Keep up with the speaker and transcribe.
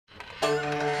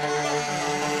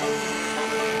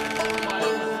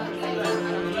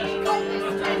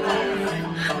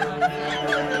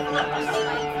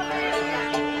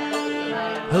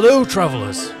Hello,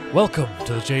 travellers. Welcome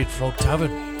to the Jade Frog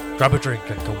Tavern. Grab a drink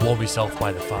and go warm yourself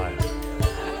by the fire.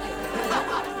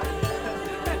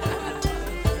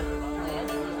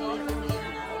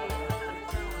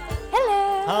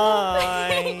 Hello.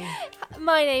 Hi.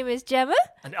 My name is Gemma.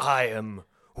 And I am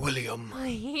William.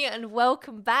 And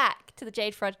welcome back to the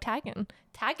Jade Frog Tavern.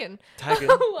 Taggin. Taggin.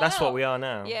 That's what we are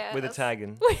now. Yeah, We're the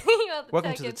taggin. We are the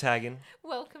Welcome to Taggin. the taggin.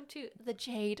 Welcome to the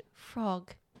Jade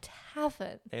Frog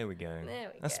Tavern. There we go.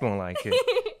 There we That's go. more like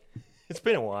it. It's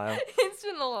been a while. It's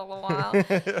been a little while.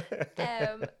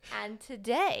 And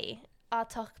today, our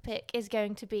topic is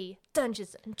going to be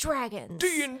Dungeons and Dragons.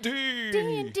 D&D.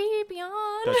 D&D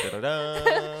Beyond. Da, da, da,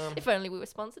 da. If only we were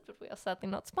sponsored, but we are sadly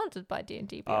not sponsored by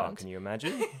D&D Oh, Beyond. can you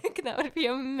imagine? That would be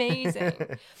amazing.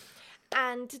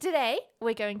 And today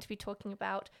we're going to be talking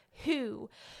about who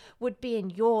would be in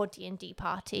your D&D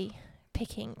party,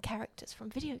 picking characters from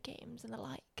video games and the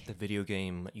like. The video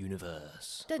game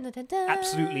universe. Dun, dun, dun, dun.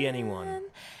 Absolutely anyone.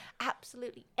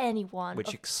 Absolutely anyone.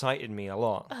 Which excited me a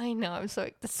lot. I know,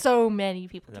 there's so many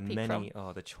people to The pick many,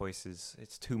 from. the choices.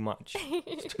 It's too much.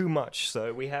 It's too much.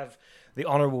 So we have the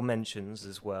honourable mentions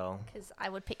as well. Because I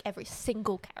would pick every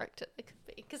single character that could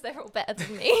be, because they're all better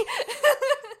than me.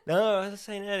 No, as I was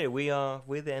saying earlier,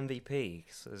 we're the MVP.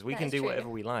 So we That can is do true. whatever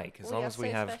we like. As long are as we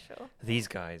so have special. these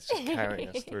guys just carrying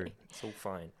us through. It's all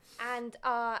fine. And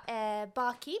our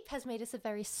barkeep has made us a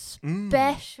very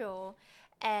special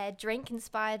drink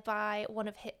inspired by one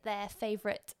of their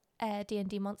favourite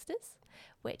D&D monsters,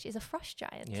 which is a frost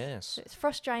giant. Yes. So it's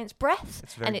frost giant's breath,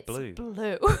 It's very and it's blue.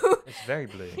 blue. It's very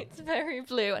blue. It's very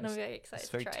blue, and I'm very excited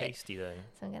It's very to try tasty, though. it.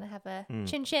 So I'm going to have a Mm.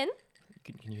 chin chin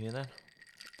Can you hear that?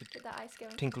 with that ice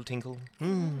going. Tinkle, tinkle.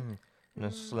 Mmm. And a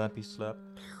slappy slap.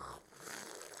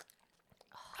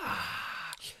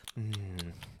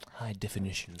 Mmm. High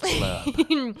definition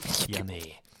slurp.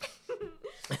 Yummy.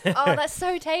 Oh, that's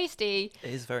so tasty. It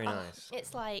is very nice.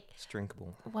 It's like It's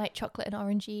drinkable. white chocolate and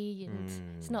orangey, and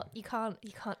it's not. You can't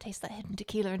taste that hidden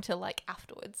tequila until like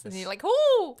afterwards, and you're like,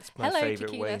 oh, It's my hello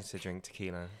favourite tequila. way to drink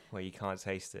tequila, where you can't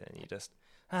taste it and you just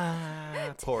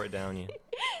pour it down you.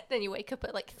 Then you wake up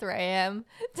at like 3 a.m.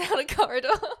 down a corridor.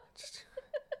 Just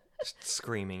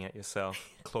screaming at yourself,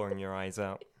 clawing your eyes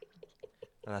out.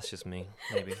 Oh, that's just me,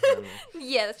 maybe. I don't know.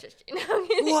 Yeah, that's just you.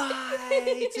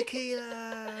 Why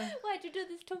tequila? Why'd you do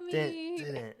this to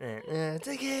me?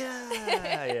 Tequila.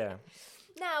 Yeah.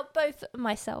 Now, both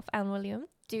myself and William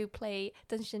do play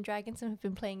Dungeons and Dragons and have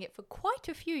been playing it for quite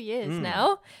a few years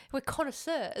now. We're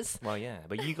connoisseurs. Well, yeah,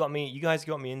 but you guys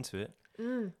got me into it.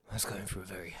 I was going through a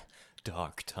very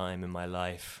dark time in my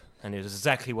life, and it was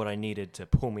exactly what I needed to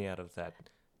pull me out of that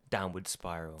downward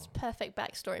spiral. Perfect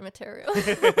backstory material.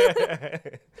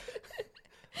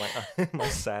 My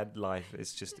sad life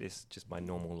is just my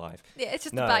normal life. Yeah, it's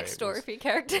just No, the it backstory was- for your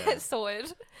character. yeah. It's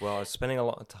sorted. Well, I was spending a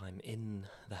lot of time in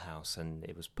the house, and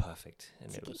it was perfect, and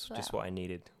To it keep was you just out. what I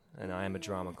needed. And I am a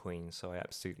drama queen, so I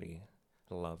absolutely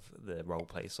love the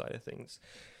roleplay side of things.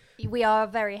 We are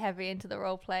very heavy into the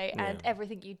roleplay, and Yeah.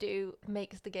 everything you do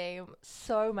makes the game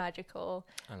so magical.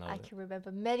 I love I it. can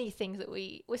remember many things that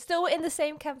we're still in the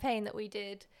same campaign that we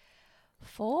did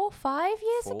 4 or 5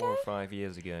 years 4 ago, or 5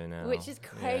 years ago now. which is Yeah.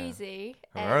 crazy.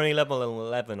 And we're only level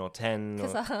 11 or 10.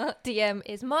 Because Or, our DM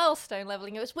is milestone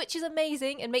leveling us, which is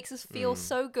amazing and makes us feel Mm.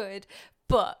 so good.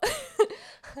 But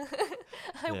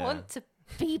I Yeah. want to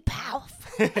be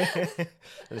powerful. and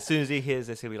as soon as he hears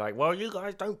this, he'll be like, well, you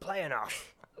guys don't play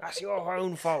enough. That's your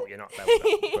own fault. You're not leveled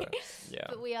up. But, yeah.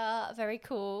 But we are very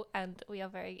cool, and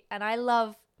and I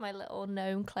love my little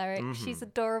gnome cleric. She's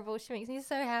adorable. She makes me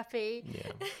so happy.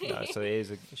 Yeah. No, so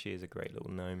she is a great little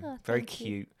gnome. Oh, Very thank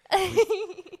you.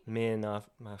 cute. Me and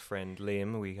my friend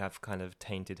Liam, we have kind of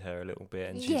tainted her a little bit,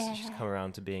 and she's Yeah. come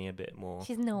around to being a bit more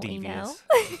She's naughty devious.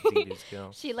 now. She's a devious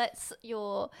girl. She lets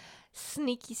your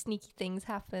sneaky things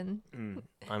happen.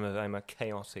 I'm a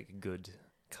chaotic good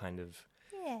kind of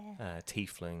Yeah.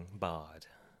 tiefling bard.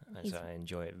 He's- So I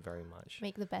enjoy it very much.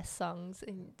 Make the best songs,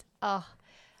 and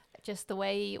just the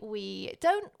way we're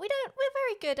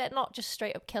very good at not just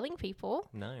straight up killing people.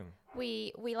 No,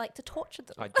 We like to torture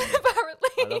them. I do. Apparently.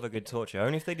 I love a good torture,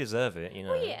 only if they deserve it, you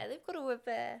know. Well, yeah, they've got to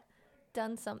have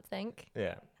done something.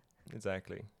 Yeah,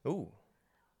 exactly. Ooh.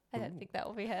 I don't think that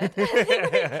will be heard.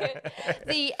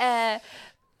 The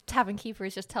tavern keeper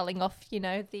is just telling off,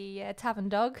 the tavern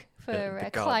dog for The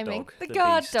guard climbing. dog, the the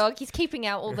guard beast. dog. He's keeping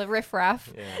out all the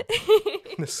riffraff. Yeah.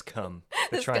 The scum.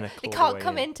 They're trying to They claw can't their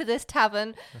come way into this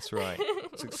tavern That's right.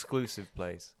 It's an exclusive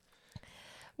place.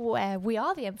 where we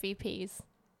are the MVPs.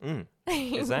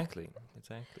 Exactly.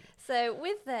 exactly. So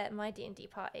with my D&D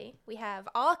party, we have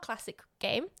our classic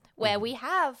game where we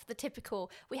have the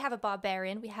typical, we have a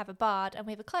barbarian, we have a bard, and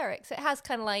we have a cleric. So it has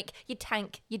kind of like your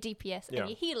tank, your DPS, and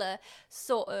your healer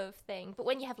sort of thing. But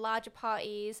when you have larger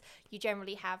parties, you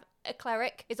generally have a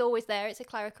cleric. It's always there. It's a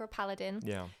cleric or a paladin.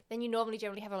 Yeah. Then you normally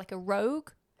generally have like a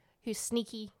rogue who's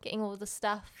sneaky, getting all the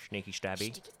stuff. Sneaky stabby.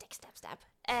 Sneaky, stab, stab.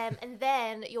 And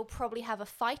then you'll probably have a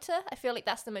fighter. I feel like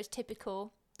that's the most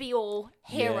typical be-all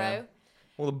hero. Yeah.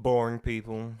 All the boring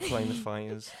people playing the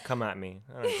fighters. Come at me.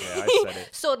 I don't care. I said it.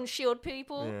 Sword and shield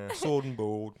people. Yeah. Sword and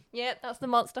board. Yeah, that's the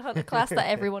Monster Hunter class that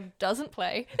everyone doesn't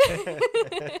play.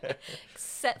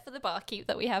 Except for the barkeep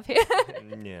that we have here.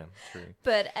 Yeah, true.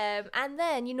 But, and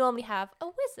then you normally have a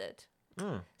wizard.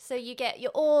 Mm. So you get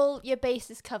all your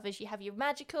bases covers. You have your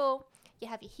magical, you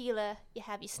have your healer, you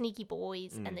have your sneaky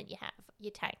boys, and then you have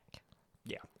your tank.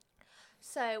 Yeah.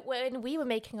 So when we were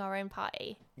making our own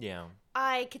party, Yeah.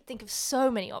 I could think of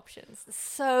so many options. There's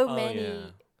so many yeah.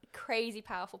 crazy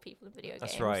powerful people in video games.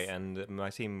 That's right, and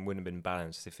my team wouldn't have been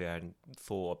balanced if they hadn't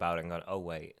thought about it and gone, oh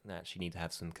wait, they actually need to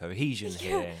have some cohesion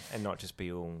here and not just be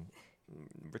all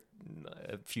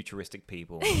futuristic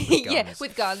people with guns. Yeah,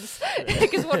 with guns.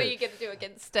 Because what are you going to do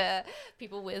against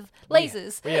people with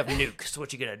lasers? We have nukes.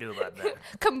 What you gonna do about that?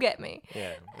 Come get me.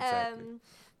 Yeah, exactly.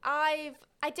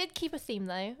 I did keep a theme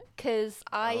though, because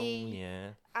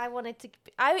I wanted to.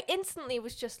 I instantly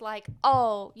was just like,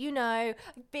 oh,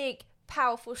 big,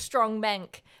 powerful, strong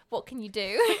menk. What can you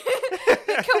do?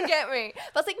 Come get me. But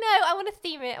I was like, no, I want to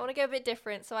theme it. I want to go a bit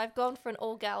different. So I've gone for an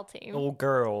all-girl team. All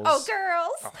girls. Oh,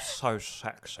 girls. Oh, so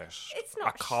sexist. It's not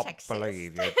I can't sexist.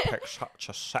 believe you picked such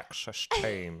a sexist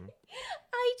team.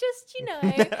 I just,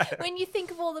 when you think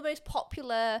of all the most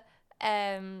popular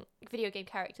video game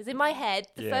characters, in my head,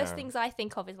 the first things I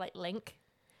think of is like Link,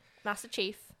 Master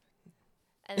Chief,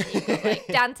 and then you've got like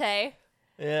Dante.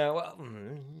 Yeah, well.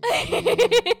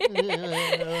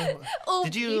 All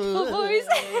Did you? beautiful boys.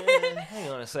 Hang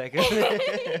on a second.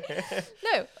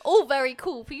 No, all very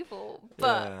cool people,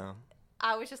 but Yeah.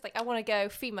 I was just like, I want to go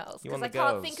females You because want I the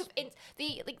can't girls.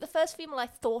 think of the first female I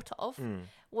thought of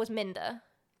was Minda.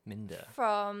 Minda.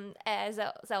 From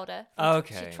Zelda.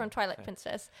 Okay. She's from Twilight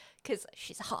Princess, because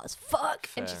she's hot as fuck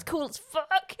and she's Fair. cool as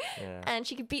fuck, Yeah. and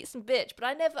she could beat some bitch. But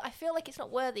I feel like it's not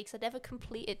worthy because I never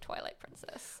completed Twilight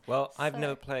Princess. Well, I've So-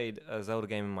 never played a Zelda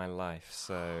game in my life,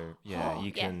 so yeah,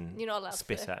 you can you're not allowed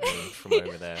spit to. at me from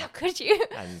over there, How could you?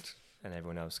 and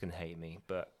everyone else can hate me.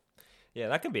 But yeah,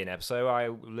 that could be an episode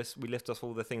where we list off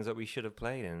all the things that we should have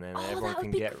played, and then everyone that would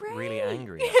can be get really great.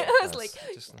 angry. I was us. like,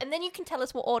 Just- and then you can tell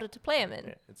us what order to play them in.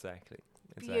 yeah, exactly.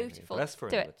 Beautiful. But that's for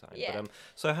Do another it. time. Yeah. But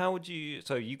so how would you?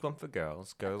 So you've gone for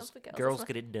girls. Girls for girls. girls That's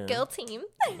get it done. Girl team.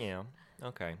 Yeah.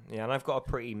 Okay. Yeah, and I've got a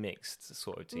pretty mixed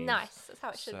sort of team. Nice. That's how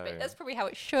it should be. So- That's probably how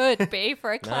it should be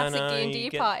for a classic D&D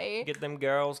you party. Get them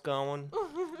girls going.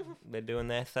 They're doing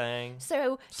their thing.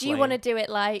 So, do you Slaying. want to do it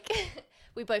like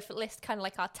we both list kind of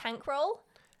like our tank role?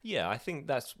 Yeah, I think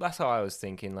that's how I was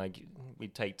thinking. Like we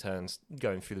take turns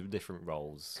going through the different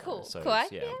roles. Cool. So Cool.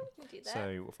 yeah. We can do that.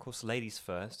 So of course, ladies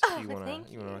first. Oh, you wanna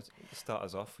thank you. start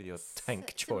us off with your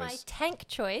tank So my choice? tank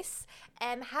choice.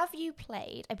 Have you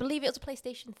played? I believe it was a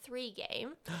PlayStation 3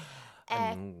 game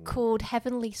called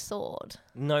Heavenly Sword.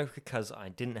 No, because I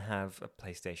didn't have a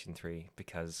PlayStation 3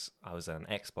 because I was an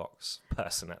Xbox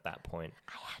person at that point.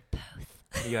 I had both.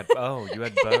 You had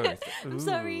both. I'm Ooh.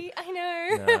 sorry. I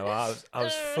know. No, I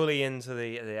was fully into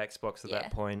the Xbox at Yeah,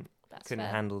 that point. that's Couldn't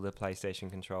fair. handle the PlayStation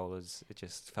controllers. It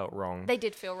just felt wrong. They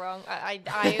did feel wrong.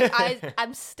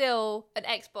 I'm still an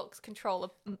Xbox controller.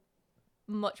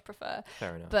 Much prefer.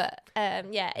 Fair enough. But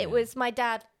it was my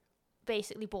dad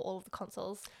basically bought all of the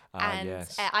consoles, and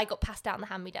yes. I got passed down the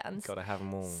hand-me-downs. Gotta have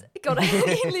them all.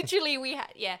 Literally, we had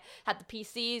the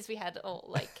PCs, we had all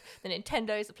like the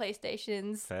Nintendos, the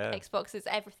PlayStations, Fair. Xboxes,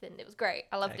 everything. It was great.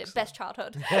 I loved Excellent. it. Best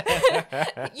childhood.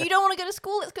 You don't want to go to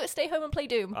school? Let's go stay home and play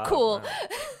Doom. Oh, Cool.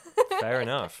 man. Fair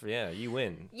enough. Yeah, you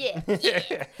win. Yeah.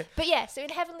 But yeah, so in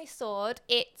Heavenly Sword,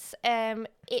 it's a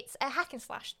hack and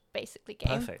slash basically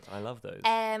game. Perfect. I love those.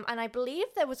 And I believe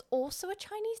there was also a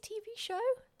Chinese TV show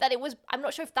that it was. I'm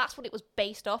not sure if that's what it was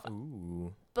based off,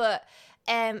 Ooh. but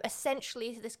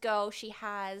essentially, this girl, she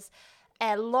has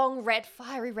long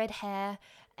fiery red hair.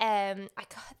 I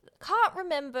can't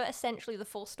remember essentially the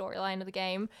full storyline of the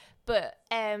game, but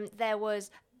there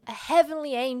was a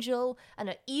heavenly angel and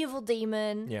an evil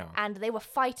demon, Yeah. and they were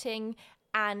fighting.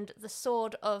 And the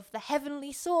sword of the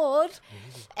heavenly sword,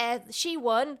 she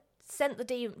won. Sent the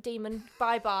demon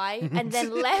bye-bye, and then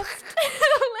left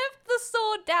the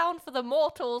sword down for the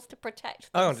mortals to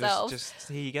protect themselves. Just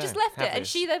here you go. Just left Have it, and this.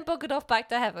 she then buggered off back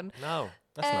to heaven. No,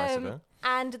 that's nice of her.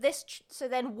 And this, so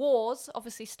then wars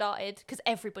obviously started because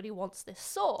everybody wants this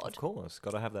sword. Of course,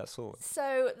 gotta have that sword.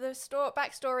 So the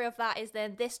backstory of that is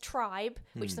then this tribe,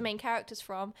 which the main character's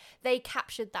from, they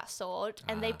captured that sword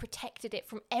and they protected it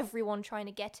from everyone trying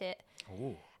to get it.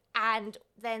 Ooh. And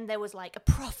then there was like a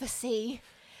prophecy.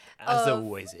 As there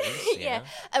always is. Yeah.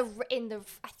 I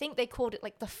think they called it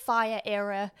like the fire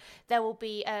era. There will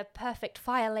be a perfect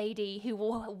fire lady who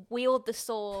will wield the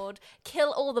sword,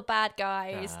 kill all the bad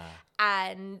guys,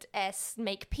 and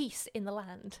make peace in the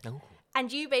land. Oh.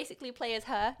 And you basically play as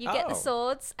her. You get the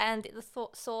swords, and the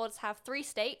swords have 3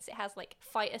 states. It has like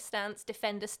fighter stance,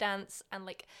 defender stance, and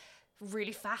like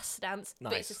really fast stance.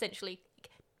 Nice. But it's essentially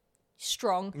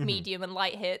strong, medium, and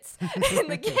light hits in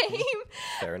the game.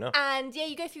 Fair enough. And yeah,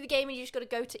 you go through the game and you just got to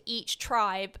go to each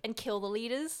tribe and kill the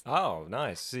leaders. Oh,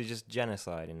 nice. So you're just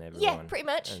genociding everyone. Yeah, pretty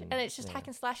much. And it's just hack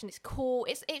and slash, and it's cool.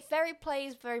 It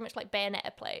plays very much like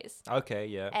Bayonetta plays. Okay,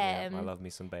 yeah. I love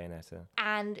me some Bayonetta.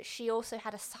 And she also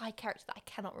had a side character that I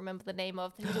cannot remember the name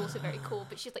of. That was also very cool,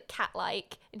 but she's like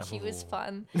cat-like, and she was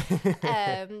fun.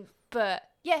 But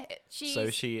yeah, she's... So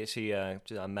is she a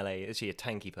melee? Is she a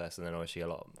tanky person then, or is she a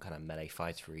lot of kind of melee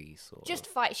fightery sort? Just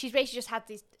fight. She's basically just had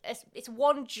these. It's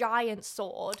one giant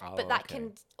sword, but that okay.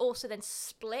 can also then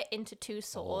split into 2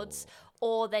 swords,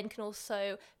 or then can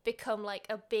also become like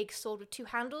a big sword with 2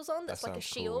 handles on. That's like a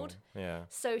shield. Cool. Yeah.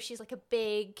 So she's like a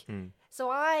big.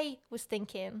 So I was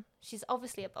thinking she's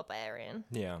obviously a barbarian.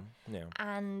 Yeah.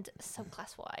 And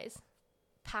subclass wise,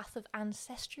 Path of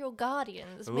Ancestral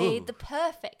Guardians made the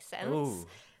perfect sense.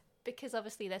 Because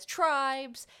obviously there's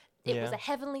tribes, it was a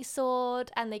heavenly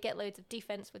sword, and they get loads of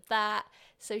defense with that.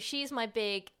 So she's my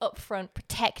big upfront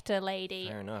protector lady.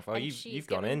 Fair enough. Oh, you've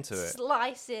gone into it.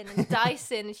 Slicing and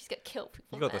dicing, and she's got to kill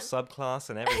people. You got the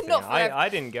subclass and everything. Not for I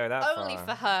didn't go that far. Only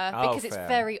for her, because it's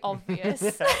very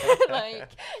obvious. Like,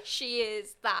 she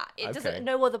is that. It doesn't.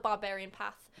 No other barbarian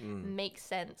path makes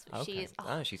sense. But she is.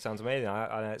 She sounds amazing.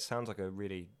 It sounds like a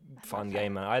really fun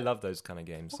game. I love those kind of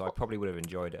games, so I probably would have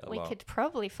enjoyed it a lot. We could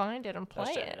probably find it and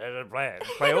play it.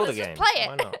 Play all the games. Play it.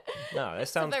 Why not? No, that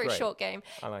sounds great. It's a very great. short game.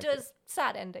 I like Does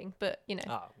sad ending, but you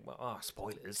know.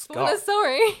 Spoilers. Spoilers,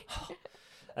 sorry.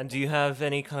 And do you have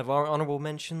any kind of honorable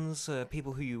mentions?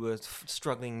 People who you were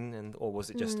struggling, or was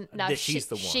it just no? She's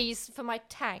the one. She's for my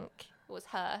tank. Was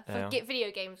her for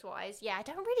video games wise? Yeah, I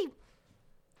don't really.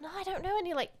 No, I don't know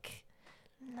any like.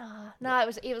 No,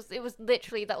 it was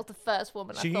literally that was the first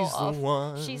woman I thought of. She's the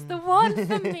one. She's the one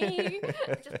for me.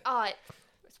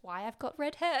 It's why I've got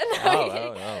red hair.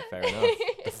 Oh, fair enough.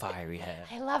 The fiery hair.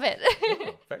 I love it.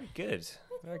 Very good.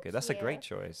 Very good. That's a great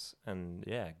choice. And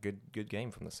yeah, good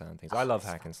game from the sound things. I love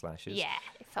hack and slashes. Yeah,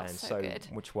 it felt so good.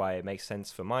 Which why it makes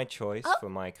sense for my choice, for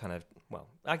my kind of, well,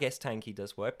 I guess tanky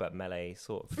does work, but melee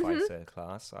sort of fighter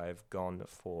class. I've gone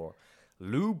for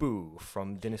Lubu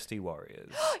from Dynasty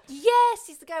Warriors. Yes,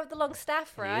 he's the guy with the long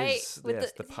staff, right? He is,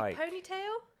 with the pipe. Ponytail?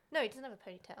 No, he doesn't have a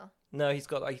ponytail. No, he's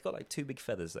got like 2 big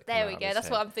feathers that come There out we of go. his That's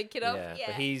head. what I'm thinking of. Yeah, Yeah.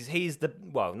 but he's the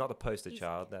not the poster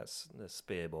child. That's the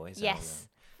spear boy. Yes.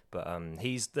 But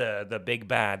he's the big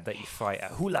bad that you fight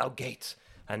at Hulao Gate,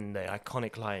 and the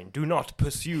iconic line, "Do not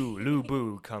pursue."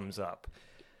 Lubu comes up,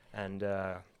 and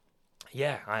I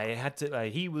had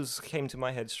to. Came to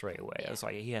my head straight away. Yeah. I was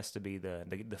like, he has to be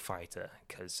the fighter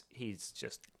because he's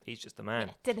just the man.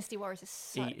 Yeah, Dynasty Warriors is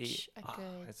such a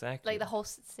good... Exactly. Like the whole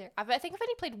series. I think I've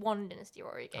only played 1 Dynasty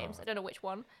Warrior games. I don't know which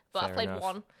one, but I've played enough.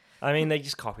 1. I mean, they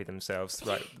just copy themselves,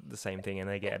 like the same thing, and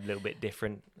they get a little bit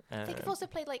different. I think I've also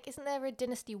played, like, isn't there a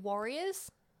Dynasty Warriors?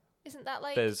 Isn't that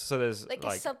like... There's like a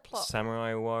subplot.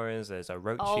 Samurai Warriors, there's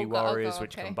Orochi Warriors,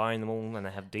 which combine them all, and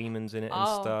they have demons in it and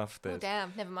stuff. Oh,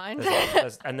 damn, never mind.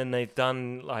 And then they've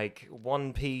done, like,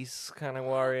 One Piece kind of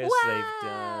Warriors. Wow. They've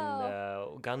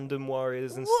done Gundam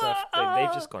Warriors and stuff.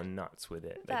 They've just gone nuts with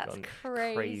it. They've That's gone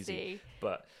crazy.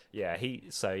 But, yeah,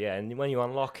 and when you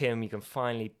unlock him, you can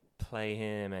finally play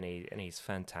him, and he's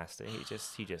fantastic.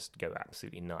 He just go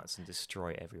absolutely nuts and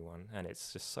destroy everyone, and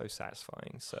it's just so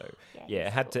satisfying. So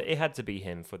it had to be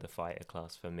him for the fighter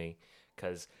class for me,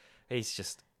 because he's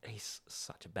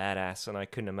such a badass, and I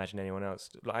couldn't imagine anyone else.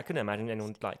 Like, I couldn't imagine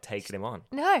anyone like taking him on.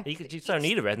 No, you just don't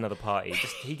need another party.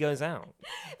 He goes out.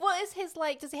 What is his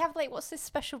like? Does he have like what's his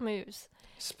special moves?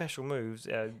 Special moves,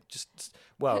 you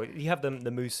have the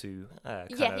Musu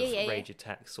kind of rage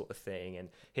attack sort of thing, and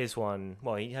his one,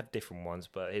 well, you have different ones,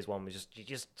 but his one was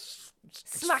just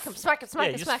smack him,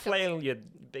 flail your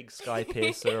big sky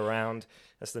piercer around.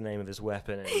 That's the name of his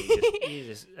weapon, and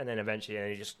and then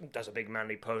eventually he just does a big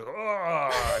manly pose,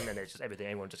 and then it's just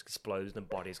everyone just explodes, and the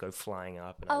bodies go flying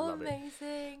up, and I love amazing.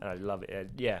 it. And I love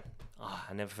it.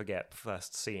 I never forget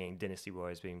first seeing Dynasty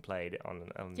Warriors being played on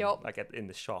in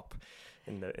the shop,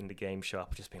 in the game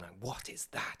shop, just being like, "What is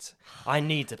that? I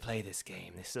need to play this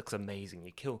game. This looks amazing."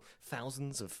 You kill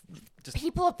thousands of just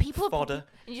people fodder.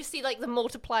 and you see like the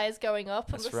multipliers going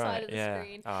up on the side of the yeah.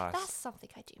 screen. Ah, That's something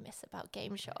I do miss about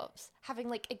game shops, having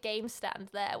like a game stand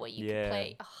there where you Yeah. can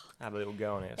play. have a little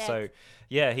go on it. Yeah. So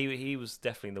yeah, he was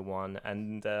definitely the one,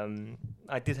 and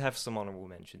I did have some honorable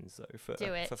mentions though for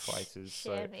fighters.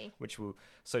 Share me.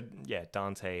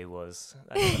 Dante was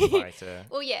another fighter.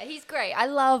 Well, yeah, he's great. I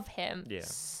love him Yeah,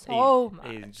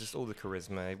 much. just all the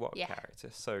charisma. What a character,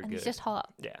 so and good. he's just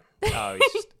hot. Yeah. Oh, he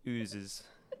just oozes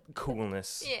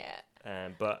coolness. Yeah.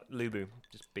 But Lubu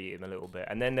just beat him a little bit,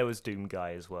 and then there was Doom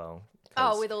Guy as well.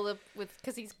 Oh,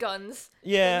 because he's guns.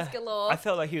 Yeah, guns galore. I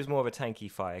felt like he was more of a tanky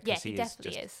fighter. Yeah, he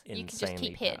definitely is. You can just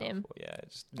keep hitting him. Yeah, it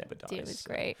just never dies. Doom is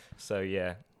great. So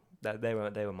yeah, they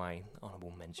were my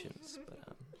honorable mentions.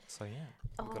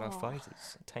 But we've got our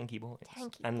fighters, tanky boys,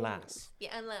 and lass. Yeah,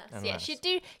 and lass. And Yeah, lass. she'd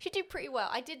do pretty well.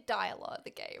 I did die a lot at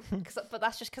the game, but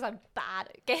that's just because I'm bad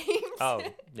at games. Oh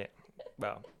yeah,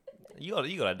 well. You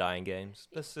gotta die in games.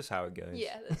 That's just how it goes.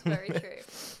 Yeah, that's very true.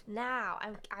 Now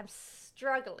I'm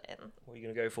struggling What are you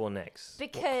gonna go for next?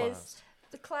 What because class?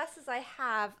 the classes I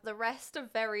have, the rest are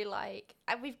very like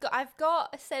I've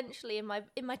got essentially in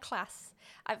my class,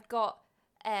 I've got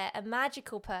a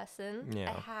magical person.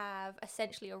 Yeah. I have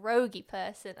essentially a roguey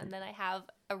person, and then I have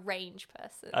a range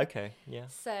person. Okay, yeah.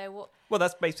 So what? Well,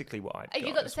 that's basically what I've got. You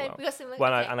got the as same. Well. We got similar.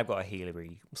 Well, okay. and I've got a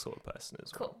healery sort of person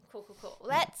as well. Cool.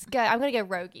 Let's go. I'm gonna go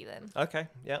roguey then. Okay,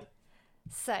 yeah.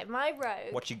 So my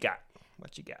rogue. What you got?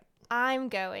 I'm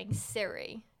going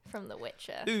Ciri from The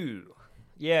Witcher Ooh,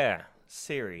 yeah,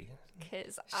 Ciri.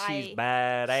 because She's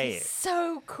badass. she's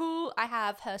so cool. I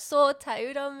have her sword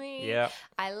tattooed on me. Yeah.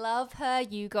 I love her.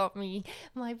 You got me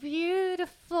my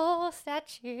beautiful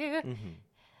statue. Mhm.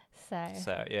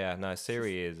 So yeah, no,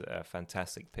 Ciri is a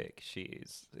fantastic pick. She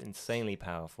is insanely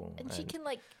powerful, and she can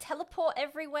like teleport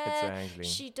everywhere. Exactly.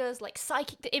 She does like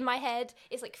psychic. In my head,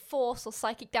 it's like force or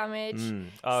psychic damage.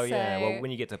 Oh yeah. So- Well,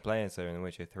 when you get to playing her in The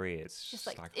Witcher 3, it's Just just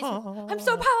like, like I'm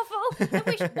so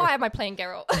powerful. Why am I playing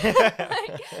Geralt?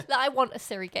 Like, I want a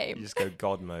Ciri you game. just go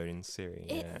God mode in Ciri.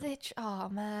 Yeah. Oh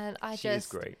man, She is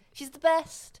great. She's the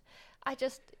best.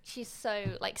 She's so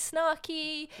like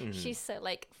snarky. She's so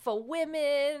like for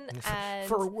women and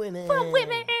For women.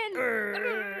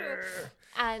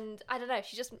 And I don't know.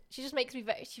 She just makes me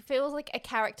she feels like a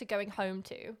character going home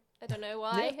to. I don't know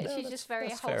why. Yeah, no, She's just very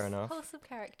that's fair enough. wholesome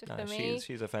character No, for me.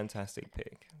 she's a fantastic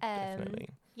pick. Definitely.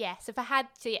 Yeah, so if I had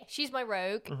to, she's my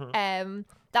rogue. Mm-hmm.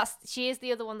 She is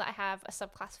the other one that I have a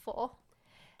subclass for.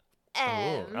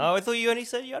 I thought you only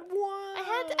said you had one.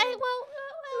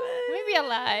 Maybe I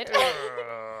lied.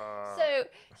 So,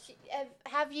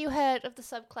 have you heard of the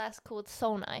subclass called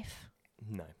Soul Knife?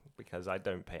 No, because I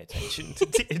don't pay attention to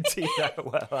D&D that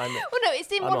well. Well, no,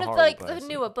 it's in I'm one a of horrible like the person.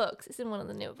 newer books. It's in one of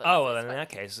the newer books. Oh, well, It's then in fine. that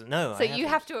case, no. So you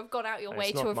have to have gone out your way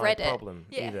It's to not have my read it. problem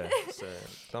Yeah. either. So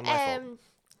it's not my fault.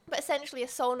 But essentially, a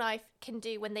soul knife can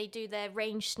do when they do their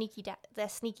range sneaky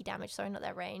damage. Sorry, not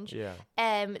their range. Yeah.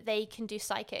 They can do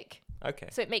psychic, Okay.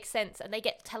 so it makes sense, and they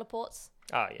get teleports.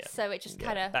 Oh, yeah. So it just Yeah,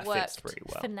 kind of that fits worked pretty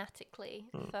well. phonetically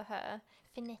for her.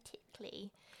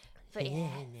 Phonetically. But yeah,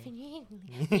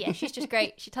 But yeah, she's just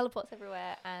great. She teleports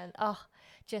everywhere, and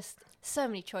just so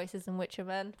many choices in Witcher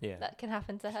Man that can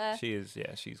happen to her. She is,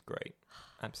 yeah, she's great.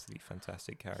 Absolutely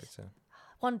fantastic character.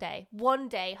 One day,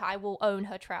 I will own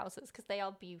her trousers because they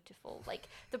are beautiful. Like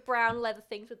the brown leather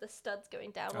things with the studs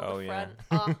going down on the front.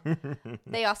 Oh,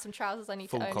 they are some trousers I need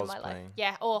Full to own in my life. cosplay.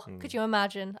 Yeah. Could you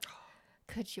imagine?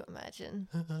 Could you imagine?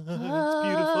 It's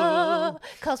beautiful.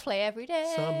 Cosplay every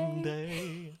day.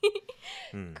 Someday.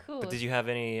 Cool. But did you have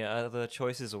any other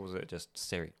choices, or was it just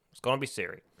Ciri? It's gonna be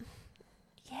Ciri.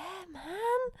 Yeah,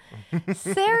 man.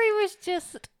 Ciri was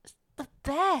just the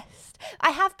best.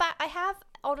 I have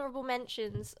honorable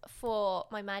mentions for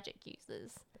my magic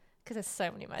users because there's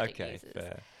so many magic users.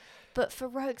 Fair. But for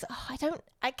rogues, I don't,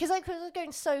 because I was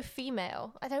going so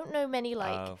female. I don't know many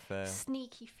Fair.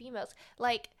 sneaky females.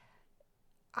 Like,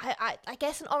 I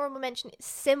guess an honorable mention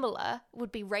similar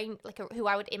would be who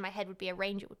I would in my head would be a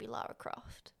ranger would be Lara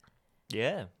Croft.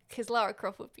 Yeah. Because Lara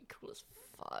Croft would be cool as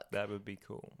fuck. That would be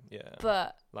cool. Yeah.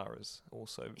 But Lara's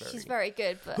also she's very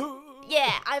good. But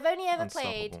yeah, I've only ever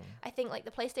played, Unstoppable. I think, like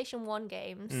the PlayStation 1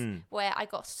 games where I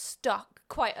got stuck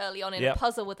quite early on in a Yep.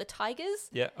 puzzle with the tigers.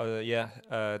 Yeah.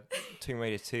 Tomb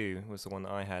Raider 2 was the one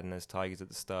that I had, and there's tigers at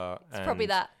the start. It's probably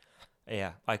that.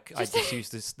 Yeah, I just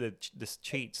used this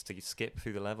cheats to skip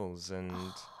through the levels, and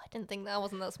I didn't think that. I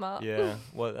wasn't that smart. yeah,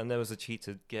 well, and there was a cheat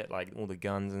to get like all the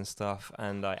guns and stuff,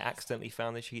 and I accidentally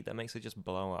found the cheat that makes it just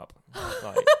blow up.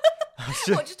 Like,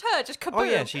 What, just her? Just kaboom? oh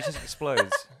yeah, she just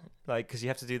explodes. like, because you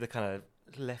have to do the kind of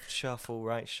left shuffle,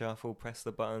 right shuffle, press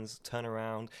the buttons, turn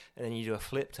around, and then you do a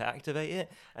flip to activate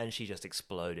it, and she just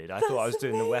exploded. I thought I was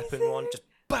doing the weapon one, just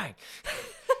bang.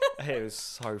 It was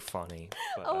so funny.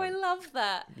 But, I love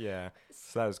that. yeah,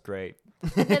 so that was great.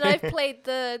 And then I've played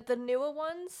the newer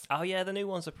ones. Oh yeah, the new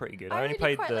ones are pretty good. I only really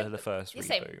played quite like the first Yeah, reboot.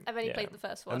 same. I've only played the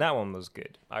first one. And that one was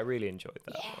good. I really enjoyed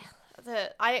that Yeah. one.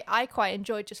 I quite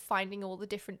enjoyed just finding all the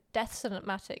different death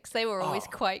cinematics. They were always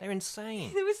quite. They're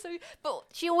insane. They were so. But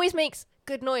she always makes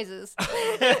good noises.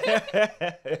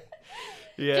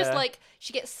 Yeah. Just like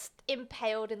she gets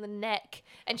impaled in the neck,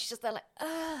 and she's just there like,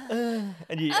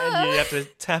 and you have to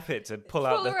tap it to pull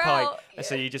out the her pipe, out, and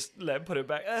so you just put it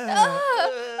back,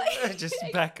 just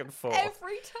back and forth.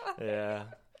 every time.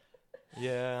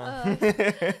 Yeah.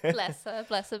 Bless her.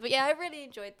 But yeah, I really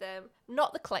enjoyed them.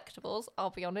 Not the collectibles, I'll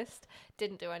be honest.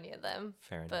 Didn't do any of them.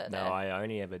 Fair enough. But, No, I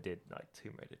only ever did like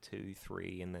Tomb Raider 2,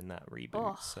 3, and then that reboot.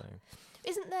 Oh. So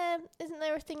Isn't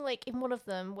there a thing like in one of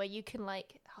them where you can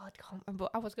like I can't remember.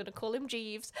 I was gonna call him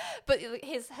Jeeves, but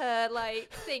her like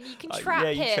thing you can trap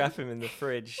him. Yeah, you trap him in the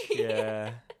fridge.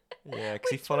 Yeah. Yeah, because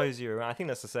he follows you around. I think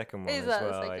that's the second one Is as that the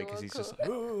well. second Because one? he's Cool.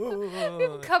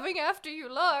 just I'm coming after you,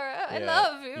 Laura. I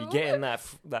love you. You get in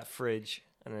that fridge,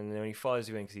 and then when he follows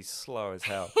you in, because he's slow as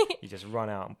hell, you just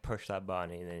run out and push that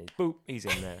button, and then he's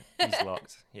in there. He's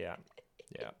locked. Yeah.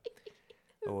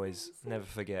 Always never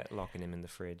forget locking him in the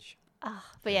fridge.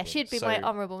 But yeah, she'd be my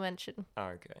honourable mention.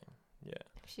 Okay. Yeah.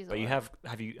 She's But you alright.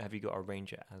 have you got a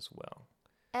ranger as well?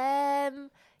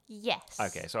 Yes.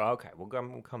 Okay, we'll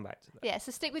come back to that. Yeah,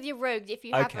 so stick with your rogue if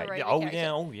you have a rogue character. I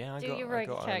Do got, your I rogue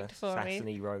got character for an me.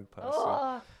 assassin-y rogue person.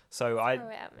 Oh, So throw it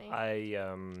at me. I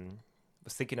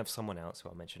was thinking of someone else who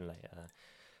I'll mention later.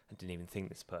 I didn't even think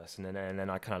this person, and then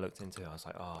I kind of looked into it. I was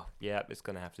like, oh yeah, it's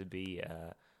gonna have to be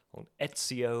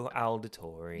Ezio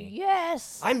Auditore.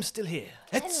 Yes. I'm still here,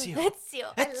 Ezio.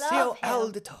 I love him.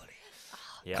 Auditore.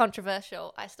 Yeah.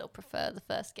 Controversial. I still prefer the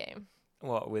first game.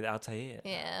 What, with Altair?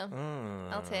 Yeah.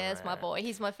 Altair's my boy.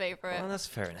 He's my favourite. Well, that's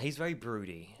fair enough. He's very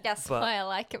broody. That's but, why I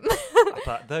like him.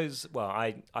 but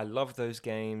I love those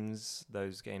games.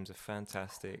 Those games are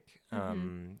fantastic.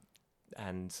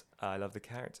 And I love the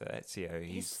character Ezio.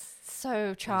 He's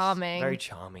so charming. He's very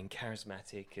charming,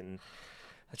 charismatic, and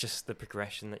just the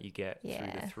progression that you get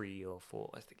through the 3 or 4.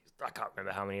 I can't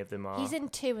remember how many of them are. He's in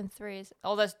 2 and 3.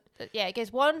 It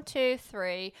goes 1, 2,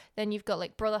 3. Then you've got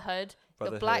like Brotherhood,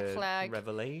 the Black Flag,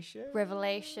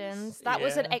 Revelations. That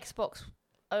was an Xbox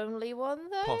only one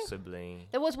though. Possibly.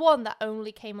 There was one that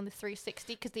only came on the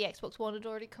 360 because the Xbox One had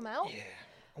already come out. Yeah.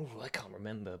 Oh, I can't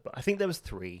remember, but I think there was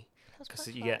 3. Because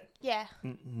you get Yeah.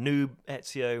 noob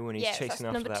Ezio when he's Yeah, so chasing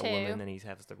that's after that number 2. woman, and he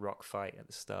has the rock fight at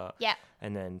the start. Yeah.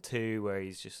 And then 2 where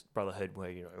he's just Brotherhood,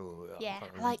 where you're like, oh, Yeah,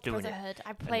 I'm I like doing Brotherhood. It.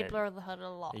 I played then- Brotherhood a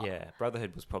lot. Yeah,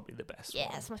 Brotherhood was probably the best. Yeah,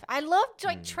 one. it's I loved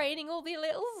like training all the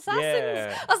little assassins.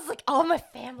 Yeah. I was like, oh, my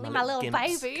family, my little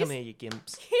gimps. babies. Come here, you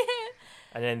gimps.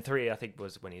 And then 3, I think,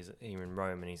 was when he's in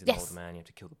Rome and he's an Yes. old man. You have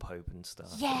to kill the Pope and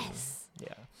stuff. Yes. And,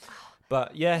 yeah.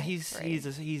 But yeah, he's 3.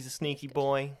 a sneaky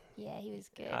boy. Yeah, he was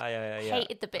good. Yeah.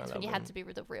 Hated the bits I when you love had him. to be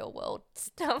with the real world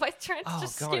stuff. I tried to Oh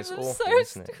just god, skip it's them awful, so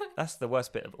isn't it? That's the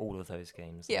worst bit of all of those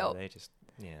games. Yep. Though. They just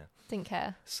Didn't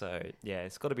care. So yeah,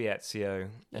 it's got to be Ezio,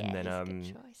 and Yeah, then he's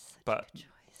a good choice. but Such a good choice.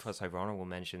 first over honorable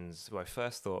mentions. What I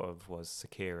first thought of was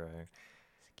Sekiro,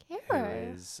 who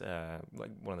Sekiro. is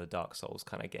like one of the Dark Souls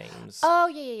kind of games. Oh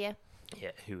yeah.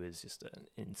 Yeah, who is just an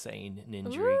insane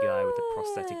ninja guy with a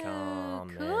prosthetic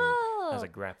arm and has a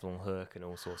grappling hook and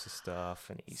all sorts of stuff,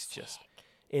 and he's just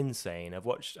insane. I've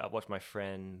watched my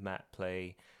friend Matt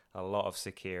play a lot of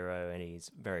Sekiro, and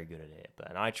he's very good at it.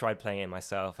 And I tried playing it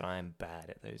myself, and I am bad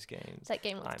at those games. That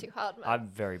game was too hard, man. I'm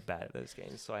very bad at those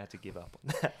games, so I had to give up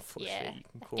on that. Yeah. You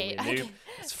can call me a noob.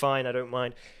 It's fine. I don't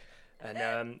mind.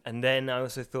 And then I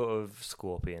also thought of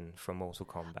Scorpion from Mortal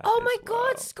Kombat. Oh my as well.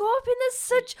 god, Scorpion! That's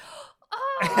such.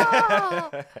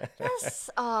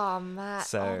 Oh, Matt.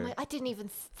 So- I didn't even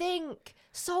think.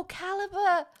 Soul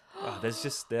Calibur. Oh, there's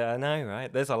just I know,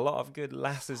 right? There's a lot of good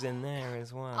lasses in there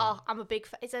as well. Oh, I'm a big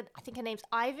fan. I think her name's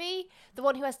Ivy, the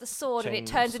one who has the sword and it Chain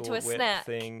turns into a sword whip snack.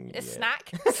 thing, A yeah.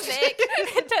 snack? A snake.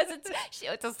 It turns into. She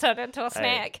does turn into a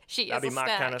snack. She is That'd be a my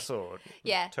snack. kind of sword.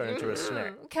 Yeah. Turn into a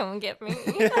snack. Come and get me.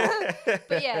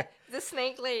 But yeah, the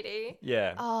snake lady.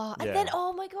 Yeah. Oh, and yeah. then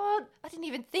oh my god, I didn't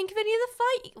even think of any of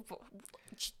the fight.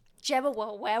 Gemma,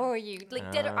 well, where were you? Like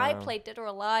I played Dead or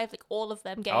Alive, like all of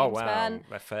them games, Oh wow, man.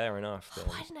 fair enough. Then.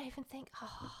 Why didn't I even think?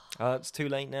 Oh, Oh, it's too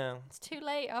late now. it's too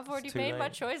late. I've already too made my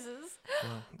late. choices.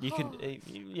 You can,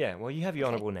 yeah. Well, you have your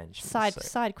honourable mentions. so-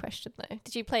 Side question though.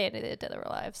 Did you play any of the Dead or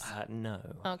Alives? No.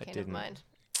 I Okay, never didn't. mind.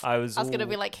 I was gonna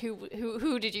be like,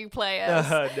 who did you play as?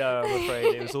 No, I'm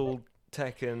afraid it was all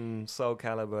Tekken, Soul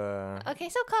Calibur. Okay,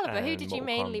 Soul Calibur. Who and did you Mortal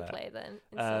mainly Kombat. play then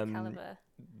in Soul Calibur?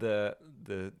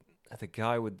 The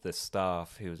guy with the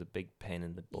staff who was a big pain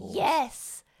in the balls.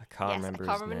 Yes. I can't remember I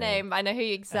can't his remember name. I know who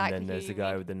exactly. And then there's who the you guy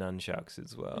mean. with the nunchucks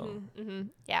as well.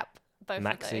 Yep. Both of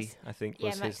Maxi, those. I think Yeah,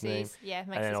 was his name. Maxi's. Yeah,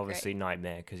 Maxi's And then great. obviously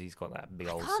Nightmare because he's got that big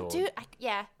old Can't sword. do.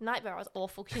 Nightmare was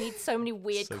awful because you need so many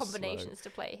weird So combinations to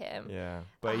play him. Yeah,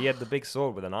 but he had the big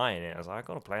sword with an eye in it. I was like, I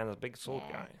gotta play on this big sword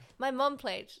Yeah. guy. My mum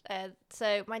played.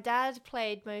 So my dad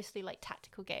played mostly like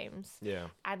tactical games Yeah.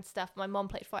 and stuff. My mum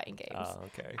played fighting games, Oh,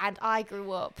 okay. and I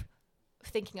grew up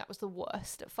thinking I was the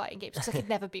worst at fighting games because I could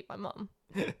never beat my mum.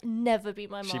 Never beat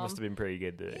my mum. She must have been pretty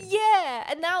good then. Yeah,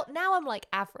 and now I'm like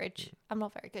average. I'm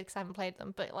not very good because I haven't played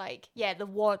them, but like, yeah, the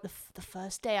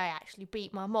first day I actually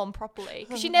beat my mom properly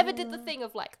because she never did the thing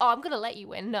of like, oh, I'm gonna let you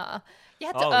win. Nah, you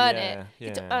had to earn it. You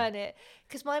had to earn it.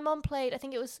 Because my mom played, I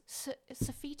think it was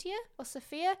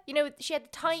Sophia. You know, she had the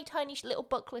tiny little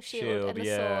buckler shield and a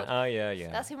sword. Oh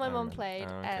yeah. That's who my I mom remember. played,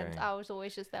 Oh, and okay. I was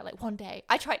always just there. Like one day,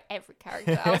 I tried every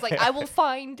character. I was like, I will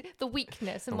find the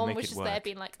weakness, and I'll mom make was it just there work.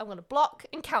 being like, I'm gonna block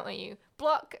and counter you,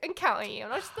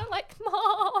 and I was just there like,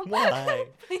 Mom, Why?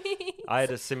 please. I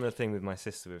had a similar thing with my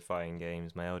sister with fighting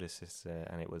games, my eldest sister,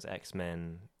 and it was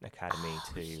X-Men Academy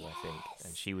 2, I think.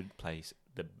 And she would play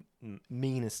the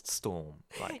meanest Storm.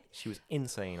 Like, she was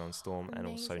insane on Storm and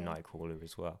also Amazing. Nightcrawler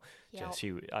as well. Yep.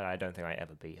 I don't think I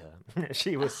ever beat her.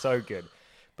 She was so good.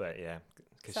 But yeah,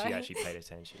 because she Sorry. actually paid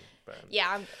attention. But, Yeah,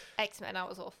 I'm X-Men. I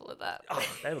was awful at that. oh,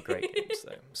 they were great games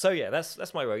though. So yeah,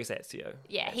 that's my rogue is Ezio.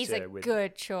 Yeah, he's a Ezio with-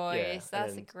 good yeah, choice. and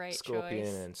That's a then great Scorpion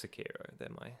choice. and Sekiro. They're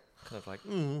my kind of like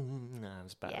I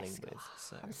was battling Yes. with.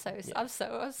 So,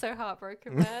 I'm so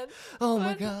heartbroken, man. Oh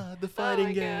my But- god, the Oh fighting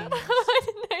my game. God. I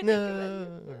didn't know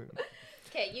No.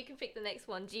 Okay, you can pick the next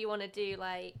one. Do you want to do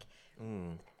like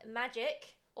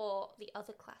magic or the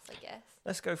other class? I guess.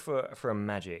 Let's go for a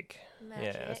magic. Yeah,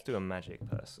 let's Magic. do a magic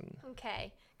person.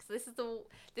 Okay, because this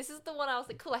is the one I was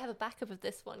like, cool. I have a backup of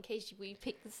this one in case we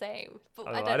pick the same. But Oh,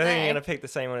 I don't think know. you're gonna pick the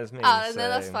same one as me. Oh, so... no,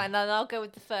 that's fine. Then I'll go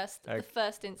with the first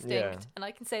instinct, yeah. and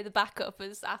I can say the backup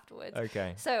as afterwards.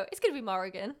 Okay. So it's gonna be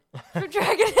Morrigan from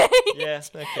Dragon Age. Yeah.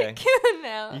 Okay. Come on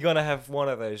now. You're gonna have one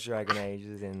of those Dragon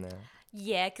Ages in there.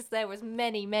 Yeah, because there was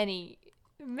many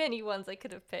ones I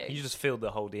could have picked. You just filled the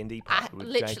whole DnD party with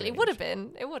Literally, Dragon it would Age. have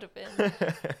been. It would have been.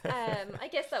 I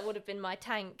guess that would have been my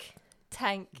tank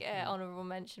honorable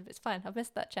mention, but it's fine. I've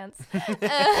missed that chance.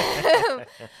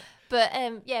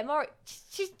 Yeah,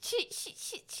 she's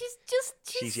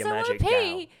She's your so magic OP.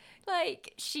 gal.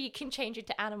 Like, she can change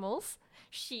into animals.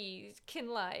 She can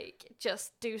like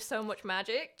just do so much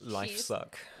magic. Life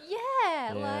suck.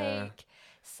 Yeah, Yeah. like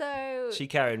so. She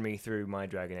carried me through my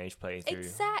Dragon Age playthrough.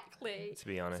 Exactly. To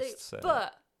be honest, so.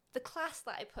 But the class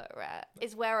that I put her at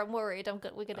is where I'm worried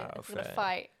we're gonna fair.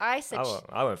 fight. I said,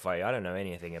 I won't fight you. I don't know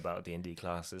anything about D&D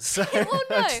classes. So well,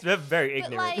 no, I'm just very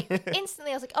but ignorant. like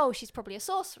instantly I was like, oh, she's probably a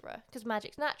sorcerer because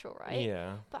magic's natural, right?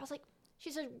 Yeah. But I was like,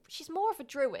 she's more of a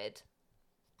druid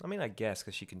I mean, I guess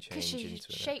because she can because change she into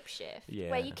it. shapeshift.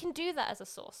 Yeah. Where you can do that as a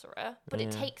sorcerer, but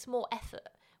it Yeah. takes more effort.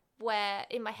 Where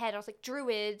in my head I was like,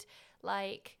 druid,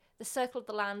 like the Circle of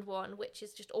the Land one, which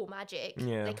is just all magic.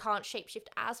 Yeah. They can't shapeshift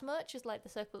as much as like the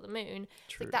Circle of the Moon.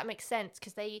 True. Like that makes sense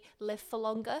because they live for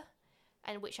longer,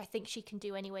 and which I think she can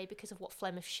do anyway because of what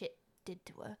Flemish shit did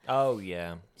to her. Oh,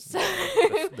 yeah. So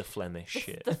The Flemish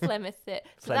shit. the Flemeth it.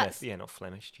 So Flemish. that's Yeah, not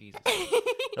Flemish. Jesus.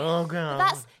 Oh, God.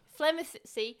 that's Flemeth.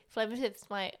 See, Flemeth is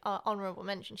my honorable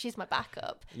mention. She's my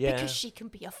backup Yeah. because she can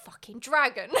be a fucking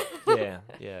dragon.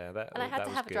 Yeah. That, And I had that to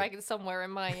was have a good. dragon somewhere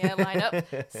in my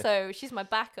lineup, so she's my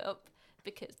backup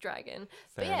because dragon.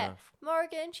 But Fair yeah, enough.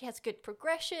 Morrigan, she has good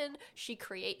progression. She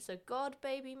creates a god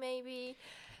baby, maybe.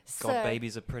 God, So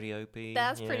babies are pretty OP.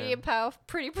 that's yeah. pretty powerful.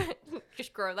 Pretty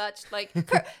just grow that. Just like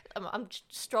I'm just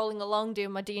strolling along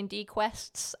doing my D&D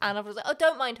quests, and I was like, oh,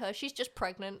 don't mind her. She's just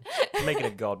pregnant. Making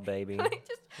a god baby.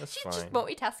 That's She's fine. just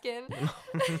multitasking.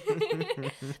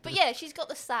 But yeah, she's got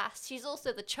the sass. She's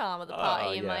also the charm of the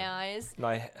party in my yeah. eyes.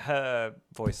 Like, her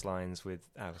voice lines with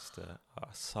Alistair are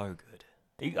so good.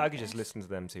 I could just listen to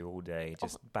them two all day,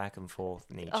 just back and forth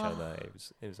in each other. It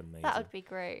was amazing. That would be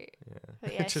great. Yeah.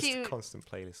 But yeah, just she- a constant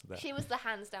playlist of that. She was the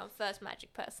hands down first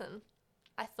magic person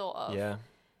I thought of. Yeah.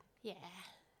 Yeah.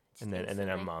 And then her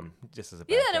instantly. mum, just as a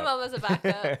Yeah, backup. then her mum as a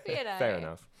backup. You know. Fair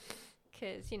enough.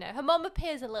 Because, her mum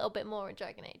appears a little bit more in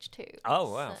Dragon Age 2.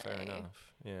 Oh, wow, so- fair enough.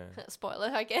 Yeah. Spoiler,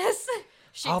 I guess.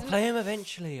 I'll play him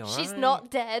eventually, alright? She's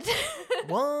not dead.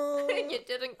 What? You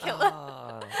didn't kill her.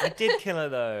 I did kill her,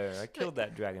 though. I killed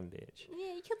that dragon bitch.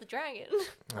 Yeah, you killed the dragon.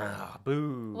 Ah,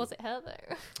 boo. Was it her,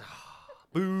 though?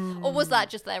 Boo. Or was that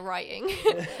just their writing?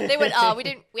 They went,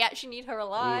 we actually need her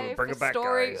alive. Bring for her back,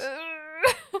 story. guys.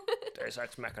 Deus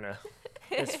Ex Machina.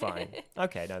 It's fine.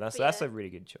 Okay, no, that's a really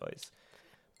good choice.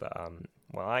 But I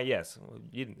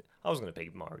was going to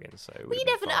pick Morrigan, so. Well, you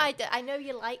never know. I know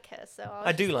you like her, so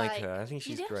I do like her. I think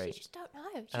she's great. You just don't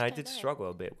know. And I did struggle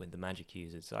a bit with the magic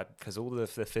users because all the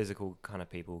physical kind of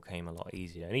people came a lot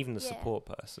easier, and even the support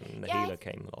person, the healer,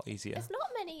 came a lot easier. There's not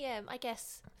many, I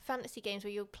guess, fantasy games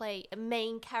where you'll play a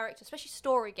main character, especially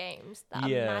story games that are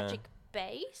magic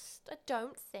based. I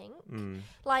don't think.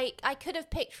 Like I could have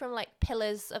picked from like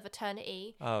Pillars of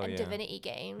Eternity and Divinity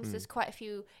games. There's quite a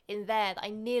few in there that I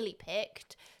nearly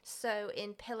picked. So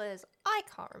in Pillars, I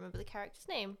can't remember the character's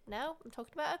name now. I'm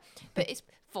talking about her, but it's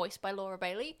voiced by Laura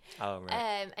Bailey. Oh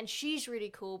right. And she's really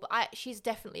cool. But she's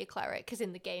definitely a cleric because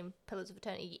in the game Pillars of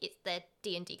Eternity, it's their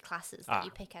D&D classes that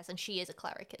you pick as, and she is a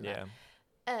cleric in that.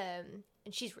 And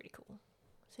she's really cool.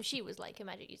 So she was like a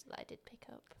magic user that I did pick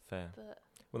up. Fair. But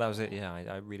well, that was it. Yeah,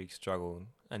 I really struggled,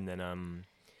 and then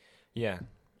I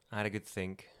had a good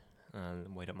think,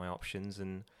 weighed up my options,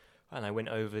 and I went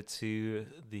over to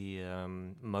the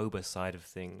MOBA side of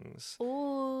things.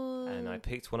 Ooh. And I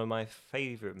picked one of my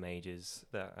favorite mages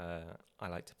that I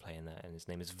like to play in that, and his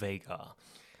name is Vagar.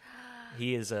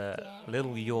 He is a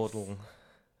little yordle.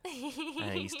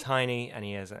 And he's tiny, and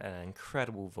he has an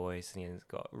incredible voice, and he's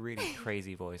got really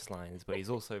crazy voice lines, but he's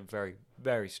also very,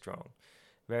 very strong.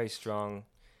 Very strong.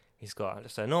 He's got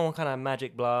just a normal kind of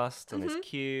magic blast on his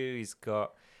Q. He's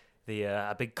got the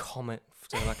a big comet,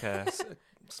 so like a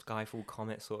Skyfall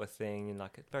comet sort of thing, and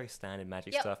like a very standard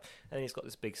magic stuff. And then he's got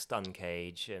this big stun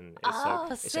cage, and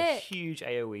it's a huge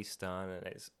AoE stun, and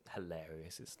it's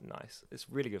hilarious. It's nice. It's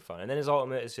really good fun. And then his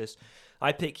ultimate is just,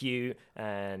 I pick you,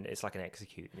 and it's like an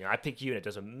execute. You know, I pick you, and it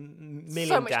does a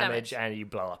million damage, and you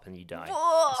blow up and you die.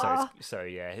 So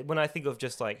yeah, when I think of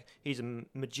just like he's a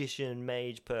magician,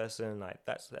 mage person, like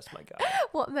that's my guy.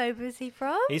 What MOBA is he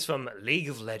from? He's from League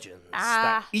of Legends,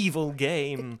 that evil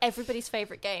game. Everybody's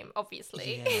favorite game,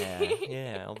 obviously.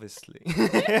 Yeah, obviously.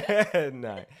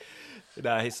 No.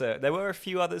 There were a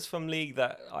few others from League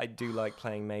that I do like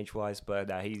playing mage-wise, but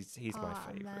he's my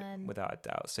favourite, without a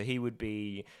doubt. So he would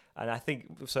be, and I think,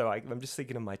 I'm just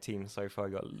thinking of my team so far. I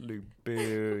got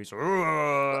Lubu,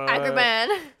 Angry Man.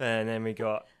 And then we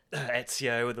got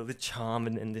Ezio with all the charm,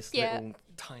 and this little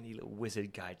tiny little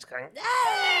wizard guy just going,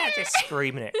 just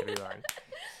screaming at everyone.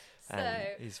 And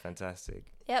he's fantastic.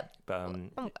 Yep. But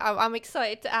I'm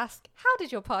excited to ask, how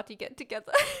did your party get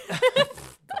together?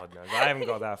 God knows, I haven't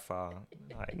got that far.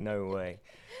 Like, no way.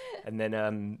 And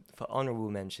then for honourable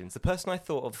mentions, the person I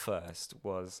thought of first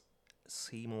was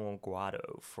Seymour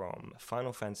Guado from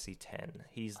Final Fantasy X.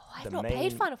 He's I've not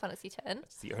played Final Fantasy X.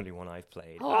 It's the only one I've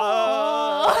played.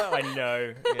 Oh. I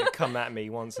know. Yeah, come at me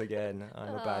once again.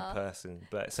 I'm a bad person.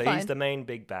 But so he's the main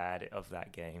big bad of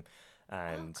that game.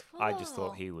 And cool. I just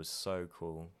thought he was so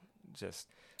cool.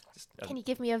 Can you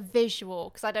give me a visual?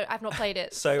 Because I've not played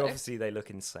it. So obviously they look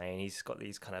insane. He's got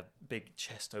these kind of big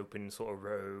chest open sort of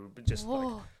robe, just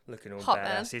like looking all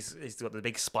badass. He's got the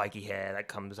big spiky hair that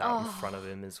comes out in front of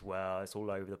him as well. It's all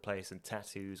over the place, and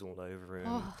tattoos all over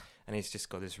him. And he's just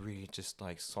got this really just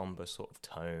like somber sort of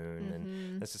tone.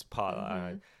 And there's this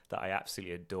part that I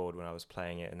absolutely adored when I was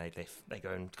playing it. And they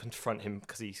go and confront him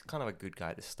because he's kind of a good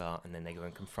guy at the start. And then they go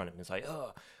and confront him and say,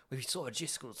 we saw a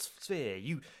Jiskel's sphere.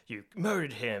 You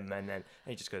murdered him. And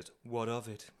he just goes, what of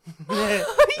it?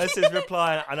 That's his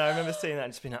reply. And I remember seeing that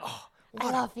and just being like,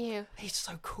 I love you. He's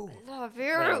so cool. I love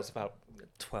you. When I was about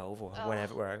 12 or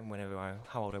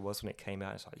how old I was when it came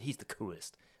out, it's like, he's the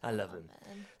coolest. I love him.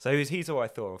 Man. So he's all I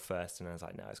thought of first, and I was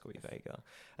like, no, it's got to be Vega.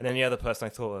 And then the other person I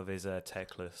thought of is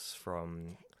Teclis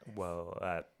from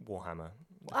Warhammer,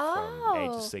 from Age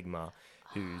of Sigmar,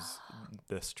 who's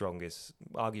the strongest,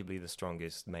 arguably the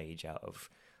strongest mage out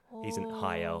of. He's a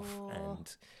high elf,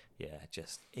 and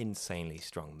just insanely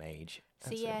strong mage.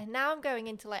 Now I'm going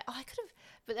into like, I could have,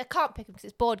 but I can't pick them because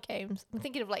it's board games. I'm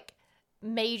thinking of like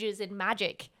mages in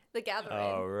Magic the Gathering.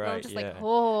 Oh, right. And I'm just like,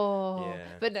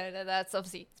 But no, that's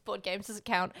obviously it's board games, doesn't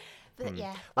count. But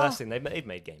Well, that's the thing. They've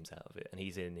made games out of it, and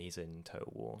he's in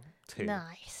Total War 2.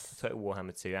 Nice. Total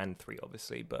Warhammer 2 and 3,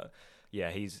 obviously, but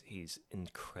he's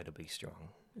incredibly strong.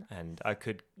 And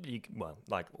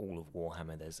like all of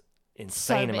Warhammer, there's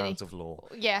insane amounts of lore.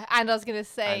 Yeah, and I was gonna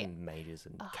say and mages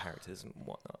and characters and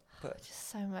whatnot. But just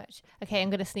so much. Okay, I'm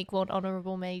gonna sneak one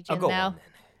honourable mage in go now. On, then.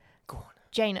 Go on.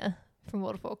 Jaina from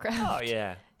World of Warcraft. Oh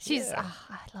yeah, she's. I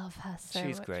love her so much.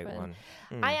 She's a great one.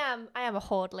 I am a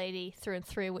horde lady through and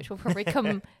through, which will probably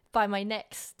come by my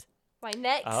next My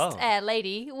next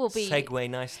lady will be segue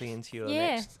nicely into your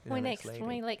next lady.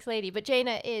 my next lady. But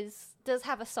Jaina does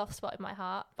have a soft spot in my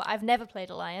heart. But I've never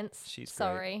played Alliance. She's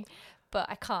sorry, but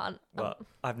I can't. Well,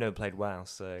 I've never played WoW,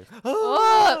 so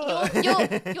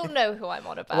you'll know who I'm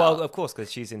on about. Well, of course,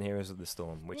 because she's in Heroes of the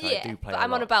Storm, which I do play. But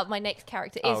I'm on about my next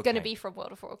character is going to okay. be from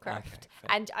World of Warcraft,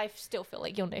 Okay, and I still feel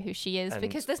like you'll know who she is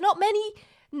because there's not many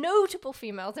notable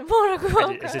females in World of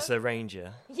Warcraft. Is this a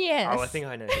ranger? Yes. Oh, I think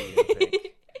I know who you think.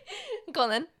 Go on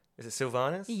then. Is it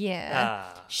Sylvanas? Yeah.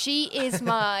 She is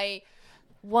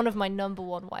one of my number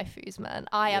one waifus, man.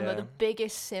 I am the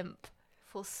biggest simp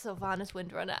for Sylvanas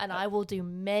Windrunner, and I will do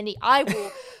many. I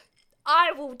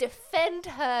will defend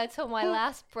her till my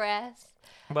last breath.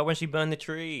 But when she burned the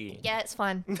tree. Yeah, it's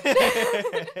fine. It's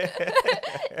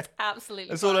absolutely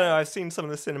That's fine. all I know. I've seen some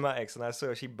of the cinematics, and I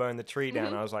saw she burned the tree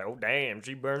down. I was like, oh damn,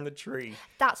 she burned the tree.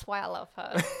 That's why I love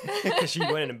her. She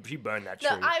went and she burned that tree.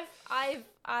 No,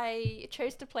 I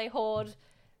chose to play Horde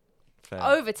Fair.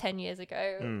 over 10 years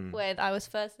ago when I was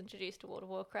first introduced to World of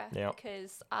Warcraft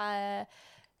because I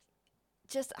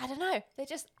don't know.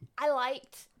 I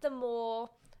liked the more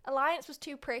Alliance was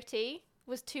too pretty,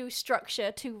 was too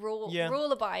structure, too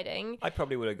rule abiding. I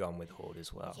probably would have gone with Horde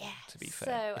as well. Yeah. To be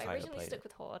fair. So I originally stuck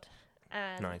with Horde,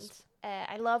 and Nice.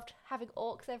 I loved having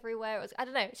orcs everywhere. It was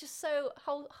it's just so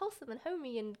wholesome and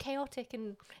homey and chaotic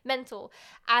and mental.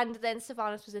 And then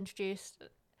Sylvanas was introduced.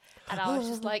 And I was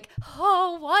just like,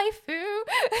 oh,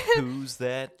 waifu. Who's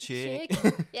that chick?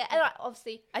 Yeah, and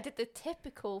I did the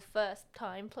typical first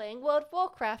time playing World of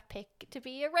Warcraft pick to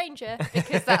be a ranger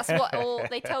because that's what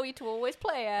they tell you to always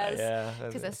play as. Yeah.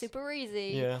 Because they're super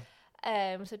easy.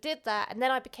 Yeah. So did that, and then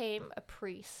I became a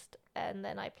priest, and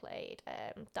then I played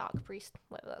Dark Priest,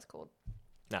 whatever that's called.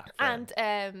 Nah, and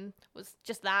was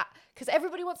just that because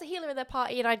everybody wants a healer in their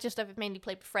party, and I've mainly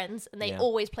played with friends, and they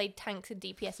always played tanks and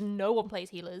DPS. And no one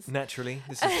plays healers. Naturally,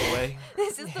 this is the way.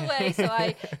 This is the way. So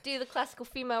I do the classical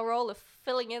female role of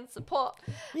filling in support.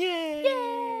 Yay!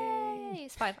 Yay!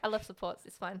 It's fine. I love supports.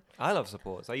 It's fine. I love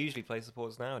supports. I usually play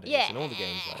supports nowadays in all the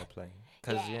games that I play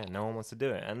because no one wants to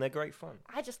do it, and they're great fun.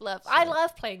 I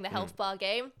love playing the health bar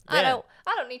game. Yeah.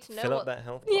 I don't need to know Fill up that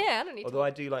health bar. Yeah, I don't need. Although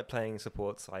I do like playing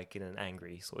supports like in an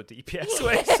angry sort of DPS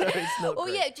way, so it's not. Oh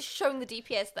great. yeah, just showing the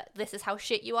DPS that this is how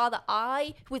shit you are. That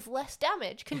I, with less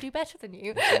damage, can do better than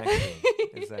you.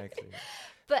 Exactly.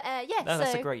 But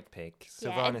that's a great pick. Yeah.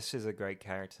 Sylvanas is a great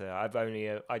character.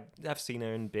 I've seen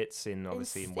her in bits in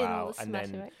WoW, and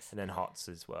then HOTS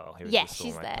as well.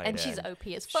 She's there, and she's OP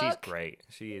as fuck. She's great.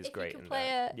 She is great in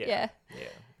that. Yeah,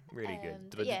 really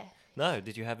good. But yeah. No,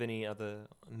 did you have any other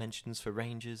mentions for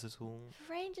Rangers at all?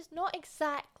 Rangers, not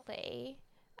exactly.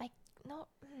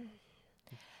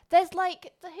 There's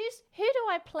like who do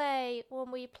I play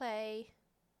when we play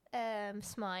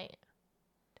Smite?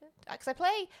 Because I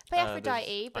play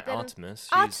Aphrodite, but then Artemis.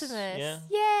 Artemis, yeah.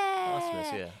 Artemis,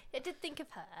 yeah. I did think of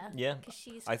her. Yeah.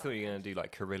 She's I thought you were gonna do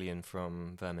like Carillion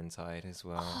from Vermintide as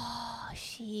well. Oh,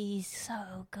 she's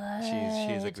so good.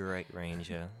 She's a great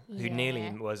ranger who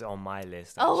nearly was on my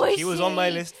list. Oh, she was on my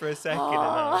list for a second, and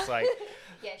I was like,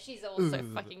 yeah, she's also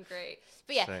fucking great.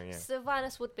 But yeah,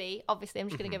 Sylvanas would be obviously. I'm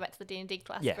just gonna go back to the D&D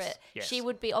class for it. Yes. She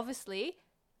would be obviously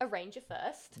a ranger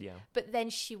first, but then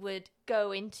she would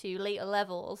go into later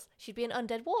levels. She'd be an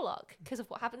undead warlock because of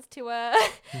what happens to her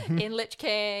in Lich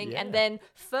King, and then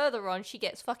further on she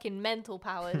gets fucking mental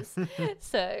powers.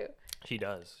 So she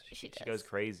does. She goes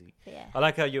crazy. Yeah. I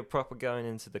like how you're proper going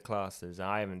into the classes.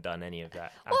 I haven't done any of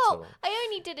that at well, all. I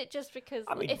only did it just because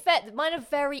mine are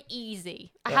very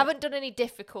easy. I haven't done any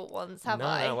difficult ones, have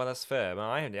I? No, well that's fair. But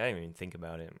I didn't even think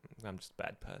about it. I'm just a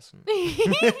bad person.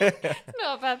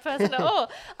 Not a bad person at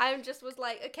all. I just was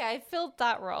like, okay, I filled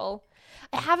that role.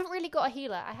 I haven't really got a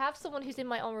healer. I have someone who's in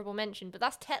my honourable mention, but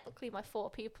that's technically my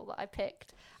 4 people that I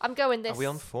picked. I'm going this. Are we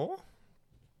on 4?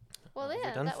 Well,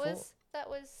 yeah, that was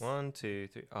 1, 2,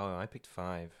 3. Oh, I picked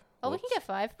 5. Oh, we can get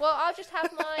 5. Well, I'll just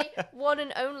have my one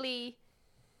and only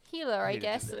healer, I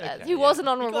guess, who was an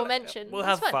honourable mention. We'll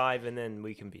have 5, and then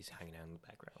we can be hanging out in the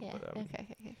background. Yeah. But,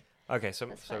 Okay. Okay, so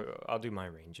I'll do my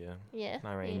ranger. Yeah.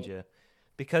 My ranger.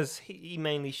 Because he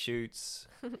mainly shoots.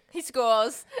 He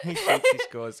scores. He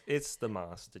scores. It's the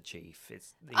Master Chief.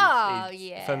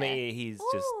 For me,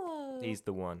 he's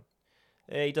the one.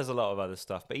 He does a lot of other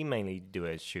stuff, but he mainly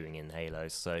does shooting in Halo,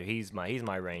 so he's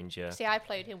my ranger. See, I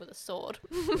played him with a sword.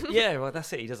 Yeah, well,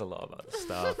 that's it. He does a lot of other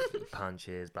stuff.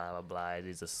 Punches, blah, blah, blah.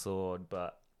 He's a sword,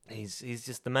 but he's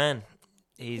just the man.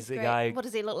 He's the guy. What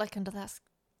does he look like under that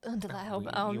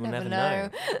helmet? You will never know.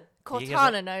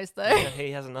 Cortana knows, though.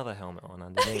 He has another helmet on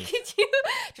underneath.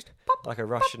 Just pop. like a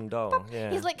Russian doll.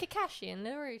 Yeah, He's like Kakashi in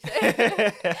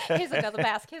Naruto. Here's another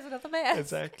mask. Here's another mask.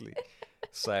 exactly.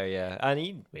 So yeah,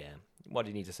 and what do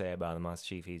you need to say about the Master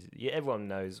Chief? Everyone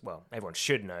knows. Well, everyone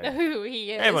should know. Who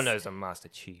he is. Everyone knows the Master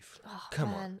Chief. Oh,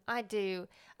 Come man, on. I do.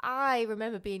 I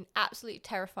remember being absolutely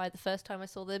terrified the first time I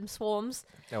saw them swarms.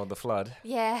 Oh, the Flood.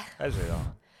 Yeah. Those really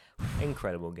are.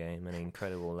 Incredible game, an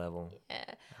incredible level. Yeah.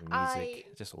 And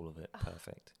music, just all of it,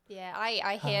 perfect. Yeah,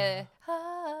 I hear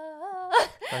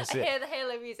That's I it. hear the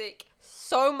Halo music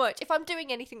so much. If I'm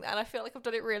doing anything and I feel like I've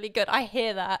done it really good, I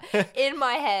hear that in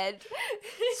my head.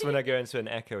 So when I go into an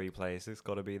echoey place, it's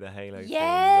got to be the Halo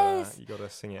Yes. thing. You got to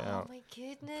sing it Oh out. my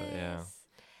goodness. yeah.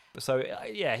 So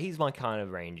he's my kind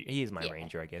of ranger. He is my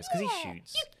ranger, I guess, because he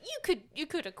shoots. You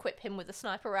could equip him with a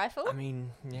sniper rifle. I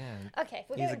mean, yeah. Okay,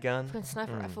 He's a gun. For a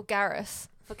sniper rifle, Garrus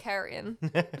for Carrion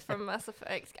from Mass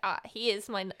Effect. He is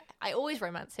I always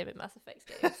romance him in Mass Effect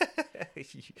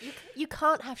games. You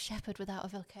can't have Shepard without a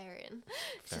Valkyrian.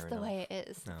 It's just the way it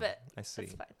is. No, but I see.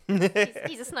 That's fine.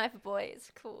 He's a sniper boy. It's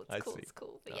cool. I It's cool. see. It's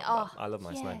cool. But No, yeah, I love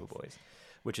my yes. sniper boys,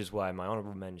 which is why my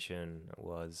honorable mention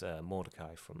was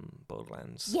Mordecai from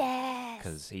Borderlands. Yes.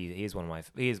 Because he is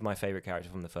he is my favorite character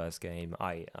from the first game.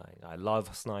 I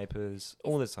love snipers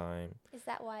all the time. Is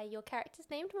that why your character's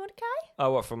named Mordecai?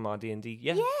 Oh, what, from our D&D?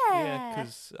 Yeah. Yeah.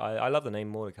 Because I love the name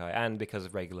Mordecai, and because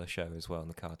of regular show as well in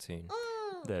the cartoon.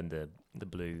 Then the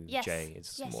blue Yes. J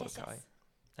is Yes, Mordecai. yes.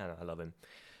 And I love him.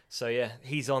 So yeah,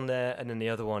 he's on there, and then the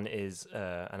other one is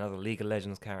another League of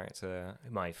Legends character.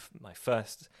 My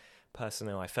first person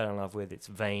who I fell in love with. It's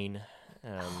Vayne.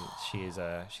 She's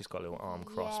got a little arm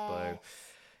crossbow. Yes.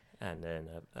 And then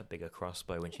a bigger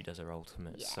crossbow when she does her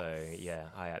ultimate. Yes. So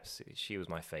yeah, she was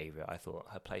my favorite. I thought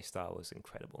her playstyle was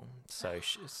incredible. So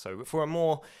so for a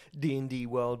more D&D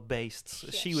world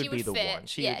based, she would be the fit. one.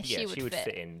 She would fit.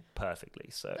 fit in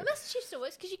perfectly. So But Master Chief still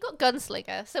works because you've got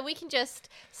Gunslinger, so we can just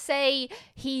say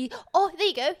he. Oh, there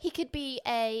you go. He could be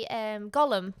a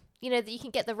Golem. You know that you can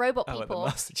get the robot like the people.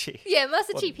 Master Chief. Yeah,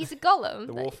 Master Chief. He's a Golem.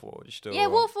 The Warforged. Or, Yeah,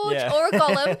 Warforged or a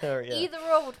Golem. Yeah. Either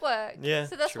or would work. Yeah,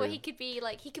 So that's true. what he could be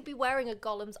like. He could be wearing a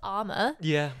Golem's armor.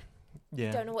 Yeah.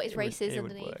 Yeah. Don't know what his race is it would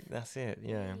underneath. work. That's it.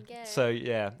 Yeah. you go. So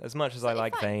yeah, as much as I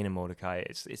like fine. Vayne and Mordecai,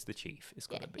 it's the Chief. It's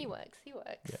Yeah, gotta be. he works. He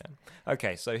works. Yeah.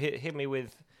 Okay, so hit me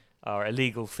with our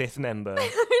illegal fifth member,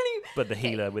 but the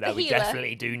healer. the We healer.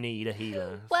 definitely do need a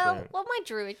healer. Well, my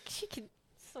druid, she can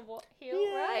somewhat heal,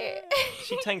 right?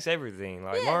 She tanks everything.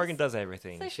 Like Yes. Morrigan does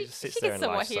everything. So she just sits she there can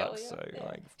and life somewhat heal. sucks. Yeah. So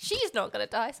like She's not gonna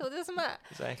die, so it doesn't matter.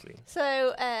 exactly.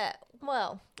 So,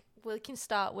 we can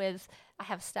start with I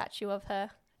have a statue of her.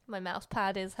 My mouse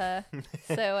pad is her.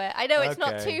 So I know it's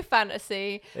not Okay. too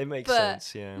fantasy. It makes But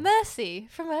sense. Yeah. Mercy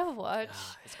from Overwatch.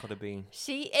 It's gotta be.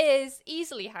 She is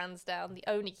easily hands down the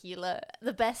only healer,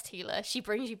 the best healer. She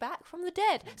brings you back from the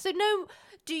dead. So no,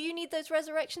 do you need those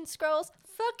resurrection scrolls?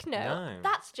 Fuck no. No.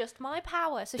 That's just my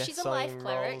power. So she's a life Death-sowing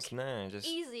cleric. rolls, no, just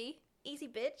Easy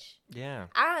bitch. yeah.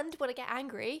 And when I get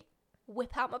angry,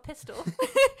 whip out my pistol.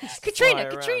 fly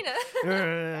around. Katrina.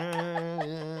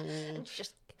 And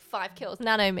just 5 kills.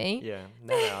 Nano me. Yeah.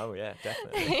 No. Oh yeah.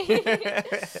 Definitely.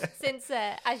 Since,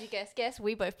 as you guess,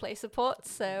 we both play support.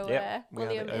 So Yep, we have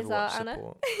William the is our Overwatch Anna,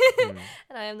 support.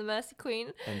 and I am the Mercy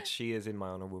Queen. And she is in my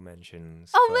honourable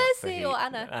mentions. Oh, for Mercy or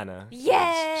Anna? Anna.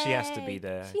 Yeah, She has to be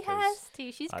there. She 'cause has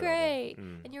to. She's I love her. great,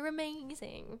 Mm. and you're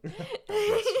amazing.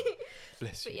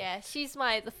 Bless But you. yeah, she's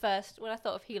the first when I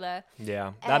thought of healer.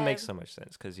 Yeah, that makes Um, so much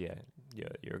sense because you're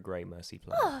a great Mercy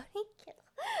player. Oh, thank you.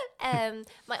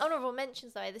 My honorable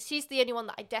mentions though, she's the only one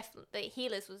that I definitely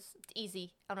healers was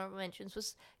easy. Honorable mentions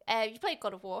was you played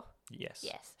God of War. Yes.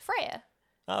 Yes, Freya.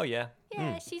 Oh yeah.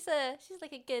 Yeah, she's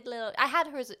like a good little. I had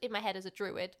her in my head as a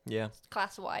druid, Yeah.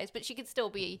 class wise, but she could still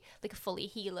be like a fully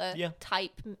healer Yeah.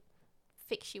 type.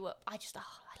 Fix you up. I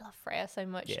love Freya so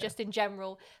much. Yeah. Just in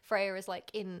general, Freya is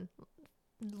like in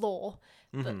lore,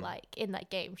 but Mhm. like in that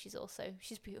game, she's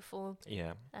beautiful.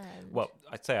 Yeah. And Well,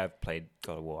 I'd say I've played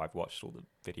God of War. I've watched all the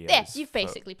videos. yeah, you've for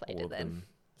basically played all it of then. them.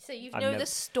 So you I've know never- the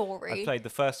story. I played the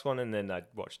first one and then I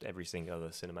watched every single other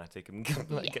cinematic and Yeah.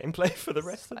 gameplay for the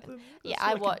rest of fine. them. Yeah,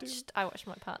 That's all I could do. watched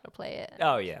my partner play it.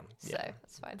 Oh yeah. So Yeah.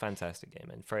 that's fine. Fantastic game,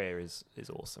 and Freya is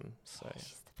awesome. So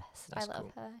She's the best. That's I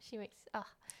love cool. her. She makes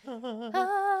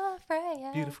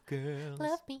Freya. beautiful girls.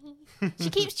 Love me. She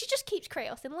just keeps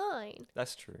Kratos in line.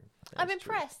 That's true. I'm That's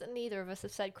true. impressed that neither of us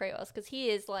have said Kratos because he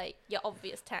is like your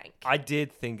obvious tank. I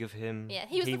did think of him. Yeah,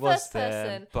 he was the first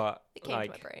person but that came to my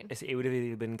like brain. it would have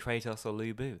either been Kratos or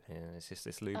Lu Bu. Yeah, it's just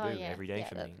this Lu Bu every day yeah,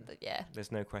 for me. Yeah.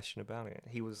 There's no question about it.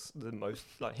 He was the most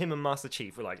like him and Master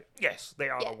Chief were like, yes, they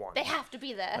are Yeah, the ones. they have to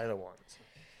be They're there. the ones.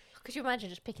 Could you imagine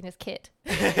just picking his kid?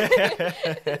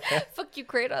 Fuck you,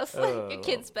 Kratos. Your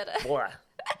kid's better. Blah,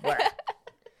 blah.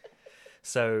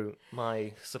 So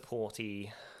my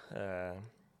supporty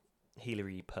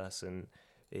healery person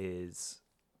is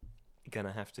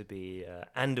gonna have to be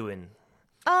Anduin.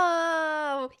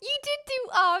 Oh, you did do.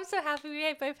 Oh, I'm so happy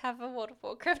we both have a World of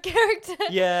Warcraft character.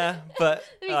 Yeah, but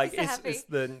That makes like me so it's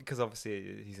the because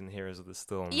obviously he's in Heroes of the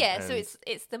Storm. Yeah, so and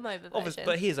it's the MOBA version. obviously,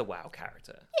 but he is a WoW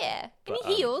character. Yeah, But, and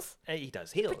he heals. He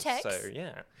does heal. Protects. So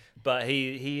yeah, but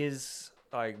he is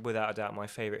like without a doubt my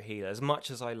favorite healer. As much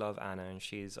as I love Anna and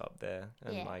she's up there,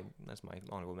 and Yeah. that's my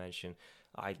honorable mention.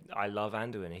 I love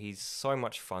Anduin. He's so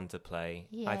much fun to play.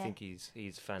 I Yeah. think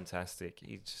he's fantastic.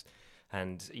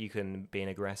 And you can be an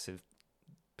aggressive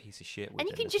piece of shit with And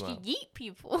you him can as just well. yeet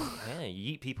people. Yeah,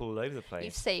 you yeet people all over the You've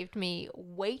place. saved me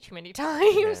way too many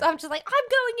times. Yeah. I'm just like, I'm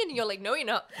going in. And you're like, no, you're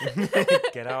not.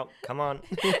 Get out, come on.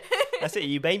 That's it.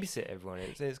 You babysit everyone.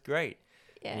 It's great.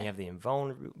 And Yeah. you have the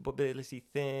invulnerability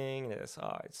thing. And it's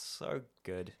so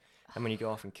good. And when you go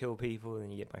off and kill people,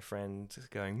 and you get my friend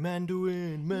going,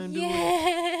 Manduin, Manduin.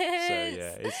 Yes. So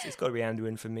yeah, it's got to be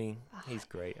Anduin for me. He's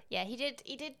great. Yeah, he did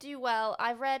do well.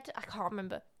 I can't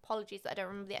remember. Apologies that I don't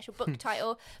remember the actual book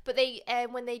title. But they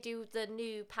when they do the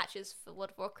new patches for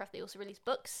World of Warcraft, they also release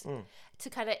books to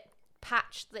kind of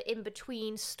patch the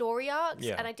in-between story arcs.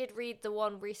 Yeah. And I did read the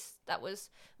one that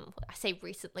was, I say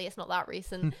recently, it's not that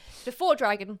recent. Before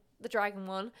the Dragon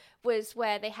one was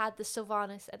where they had the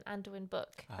Sylvanas and Anduin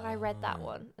book. And I read that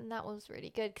one. And that was really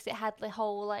good because it had the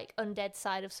whole like undead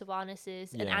side of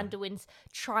Sylvanas's and Yeah. Anduin's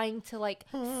trying to like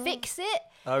fix it.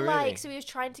 Oh, really? Like, so he was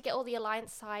trying to get all the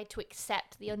Alliance side to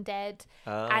accept the undead.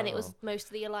 And it was most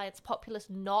of the Alliance populace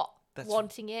not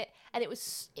wanting it. And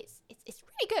it's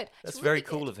really good. That's It's very really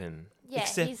cool good. of him. Yeah,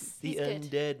 Except he's the good.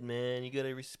 undead, man. You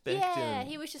gotta respect Yeah, him.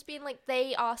 he was just being like,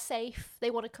 they are safe.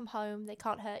 They want to come home. They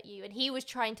can't hurt you. And he was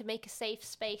trying to make a safe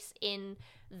space in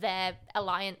their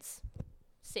Alliance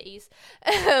cities,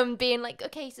 being like,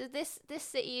 okay, so this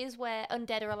city is where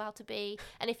undead are allowed to be,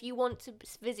 and if you want to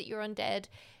visit your undead,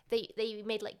 they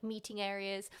made like meeting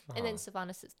areas, and then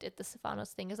Sylvanas did the Sylvanas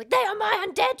thing. It's like, they are my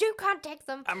undead, you can't take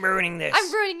them. I'm ruining this.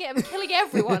 I'm ruining it. I'm killing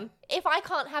everyone. If I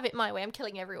can't have it my way, I'm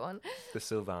killing everyone. The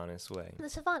Sylvanas way, The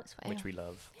Sylvanas way. which we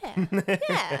love. Yeah.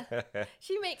 Yeah.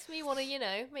 She makes me want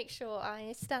to, make sure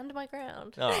I stand my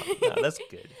ground. Oh, no, that's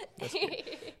good. That's good.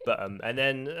 But and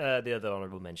then the other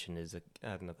honorable mention is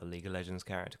another League of Legends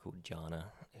character called Janna,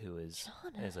 who is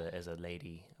as a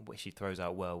lady. She throws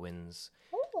out whirlwinds,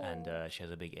 and she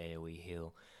has a big AOE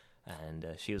heal, and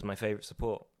she was my favorite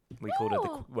support. We called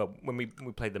her when we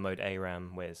played the mode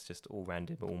ARAM, where it's just all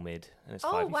random, all mid, and it's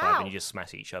 5v5, wow. and you just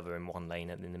smash each other in one lane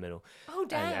in the middle. Oh,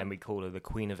 damn. And we called her the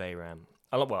Queen of ARAM.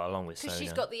 Along with Sona. Because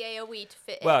she's got the AoE to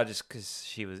fit Well, in. just because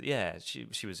she was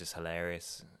just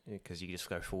hilarious. Because you just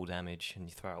go full damage and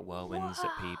you throw out whirlwinds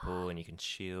at people, and you can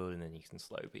shield, and then you can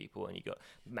slow people, and you got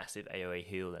massive AoE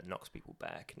heal that knocks people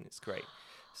back, and it's great.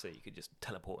 So you could just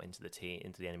teleport into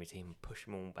the enemy team, and push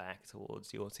them all back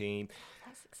towards your team.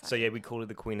 That's exciting. So yeah, we call her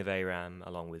the Queen of ARAM,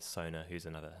 along with Sona, who's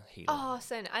another healer. Oh,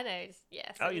 Sona. I know.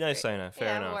 Yeah. Oh, you know Sona. Fair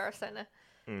yeah, enough. I'm aware of Sona.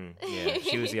 Yeah,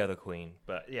 she was the other queen,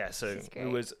 but yeah, so She's it great.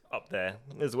 was up there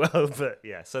as well. But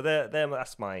yeah, so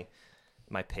that's my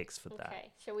picks for that.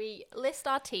 Okay. Shall we list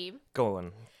our team? Go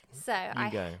on. So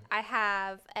go. I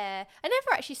have I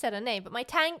never actually said her name, but my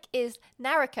tank is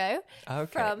Nariko Okay.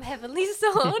 from Heavenly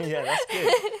Sword. Yeah, that's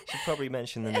good. Should probably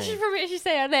mention the I should name. probably actually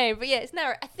say her name, but yeah, it's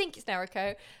I think it's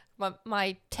Nariko.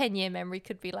 My 10-year memory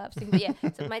could be lapsing, but yeah.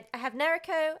 So I have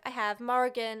Nariko, I have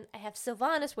Morrigan, I have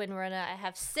Sylvanas Windrunner, I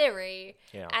have Ciri,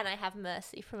 Yeah. and I have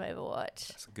Mercy from Overwatch.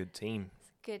 That's a good team. It's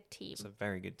a good team. It's a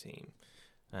very good team.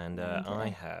 And I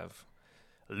have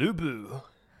Lubu.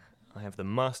 I have the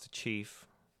Master Chief.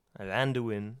 I have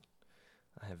Anduin.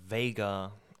 I have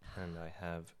Veigar. And I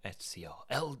have Ezio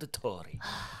Eldatori.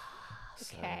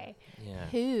 Okay. Yeah.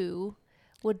 Who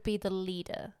would be the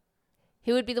leader?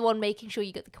 Who would be the one making sure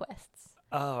you get the quests?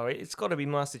 Oh, it's got to be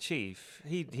Master Chief.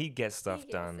 He gets stuff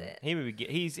gets done. it. He would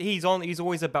he's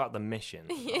always about the mission.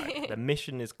 Right? The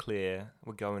mission is clear.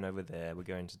 We're going over there. We're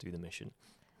going to do the mission.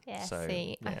 Yeah, So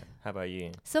see. yeah. How about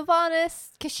you?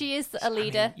 Sylvanas, because she is a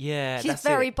leader. Yeah, She's that's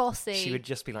very it. bossy. She would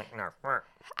just be like, no.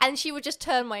 And she would just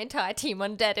turn my entire team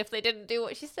undead if they didn't do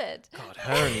what she said. God,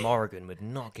 her and Morrigan would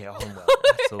not get on well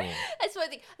at all. And That's what I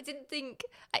think. I didn't think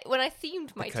when I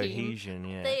themed my team. Cohesion,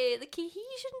 yeah. The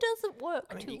cohesion doesn't work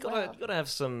I mean, too you well. gotta have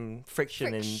some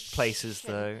friction in places,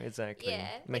 though. Exactly. Yeah,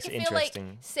 Makes like, it I feel interesting.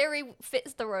 like Siri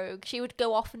fits the rogue. She would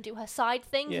go off and do her side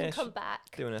things Yeah, and come she's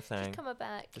back. Doing a thing. She's coming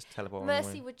back. Just teleport.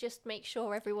 Mercy would just make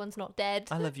sure everyone's not dead.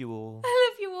 I love you all. I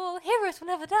love you all. Heroes will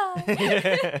never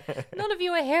die. None of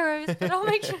you are heroes, but I'll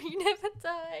make sure you never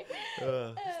die.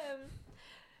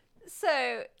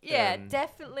 So yeah,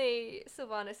 definitely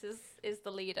Sylvanas is the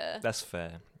leader. That's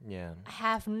fair. Yeah. I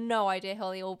have no idea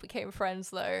how they all became friends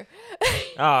though.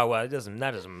 Oh well, that doesn't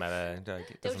matter.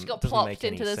 They just got plopped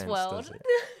into this world.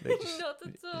 They just, Not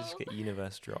at they all. just get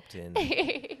universe dropped in.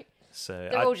 So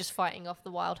They're all just fighting off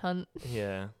the wild hunt.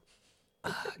 Yeah.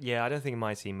 Yeah, I don't think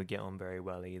my team would get on very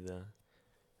well either.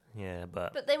 Yeah,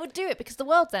 but they would do it because the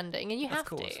world's ending and you have of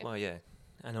course. to. Well, yeah.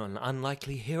 And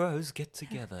unlikely heroes get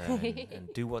together and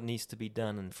do what needs to be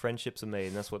done, and friendships are made,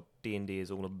 and that's what D&D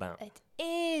is all about. It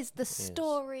is the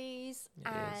stories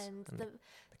and the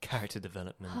character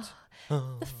development.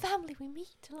 the family we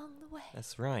meet along the way.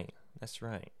 That's right.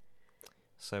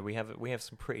 So we have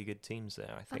some pretty good teams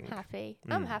there, I think. I'm happy.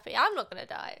 I'm happy. I'm not gonna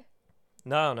die.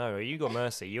 No, you got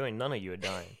Mercy. None of you are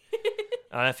dying.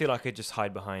 And I feel like I could just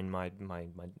hide behind my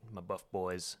buff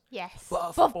boys. Yes.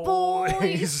 Buff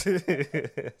boys.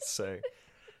 So,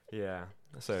 yeah.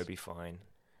 So it'd be fine.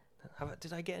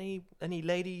 Did I get any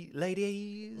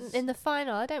ladies? In the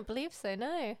final, I don't believe so.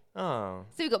 No. Oh.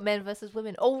 So we got men versus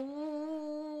women.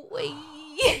 Oh.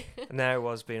 No, it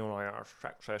was being all like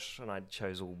sexist, and I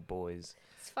chose all boys.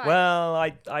 It's fine. Well,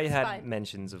 I had fine.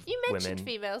 mentions of You mentioned women.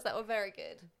 females that were very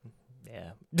good.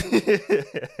 Yeah.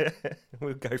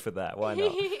 We'll go for that. Why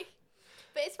not?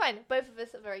 But it's fine. Both of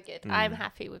us are very good. I'm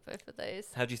happy with both of those.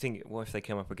 How do you think? What if they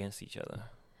come up against each other?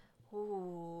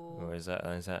 Ooh. Or is that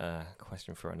a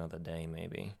question for another day?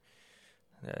 Maybe.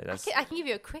 I can give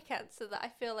you a quick answer that I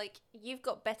feel like you've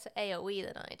got better AOE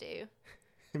than I do.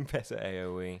 Better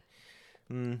AOE.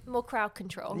 More crowd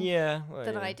control. Yeah.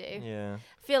 Than I do. Yeah.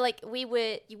 I feel like we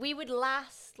would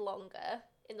last longer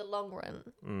in the long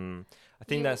run. I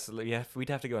think we'd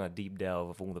have to go on a deep delve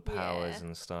of all the powers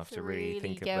and stuff to really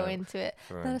think go about. into it.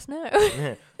 For, Let us know.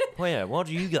 Yeah. Well, yeah. What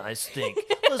do you guys think?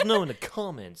 Let us know in the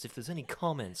comments if there's any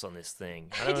comments on this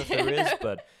thing. I don't know if there is,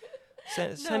 but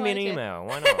send me an email.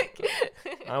 Why not?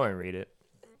 I won't read it.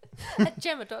 At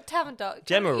Gemma.tavern.co.uk.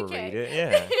 Gemma will read it.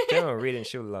 Yeah, Gemma will read it and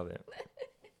she'll love it.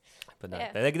 But no,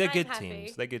 Yeah, they're good happy.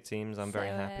 teams. They're good teams. I'm very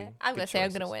happy. I'm going to say I'm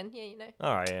going to choices. win. Yeah, you know.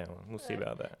 All right, yeah. We'll see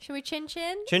about that. Shall we chin?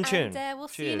 Chin chin. And we'll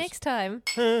see you Cheers. next time.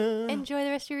 Enjoy the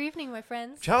rest of your evening, my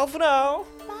friends. Ciao for now.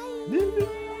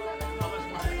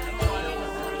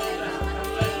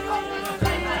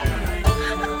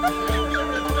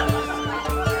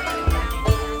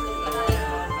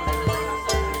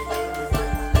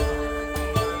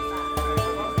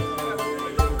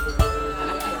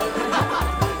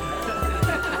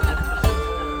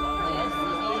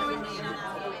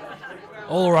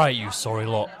 All right, you sorry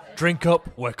lot. Drink up,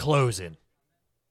 we're closing.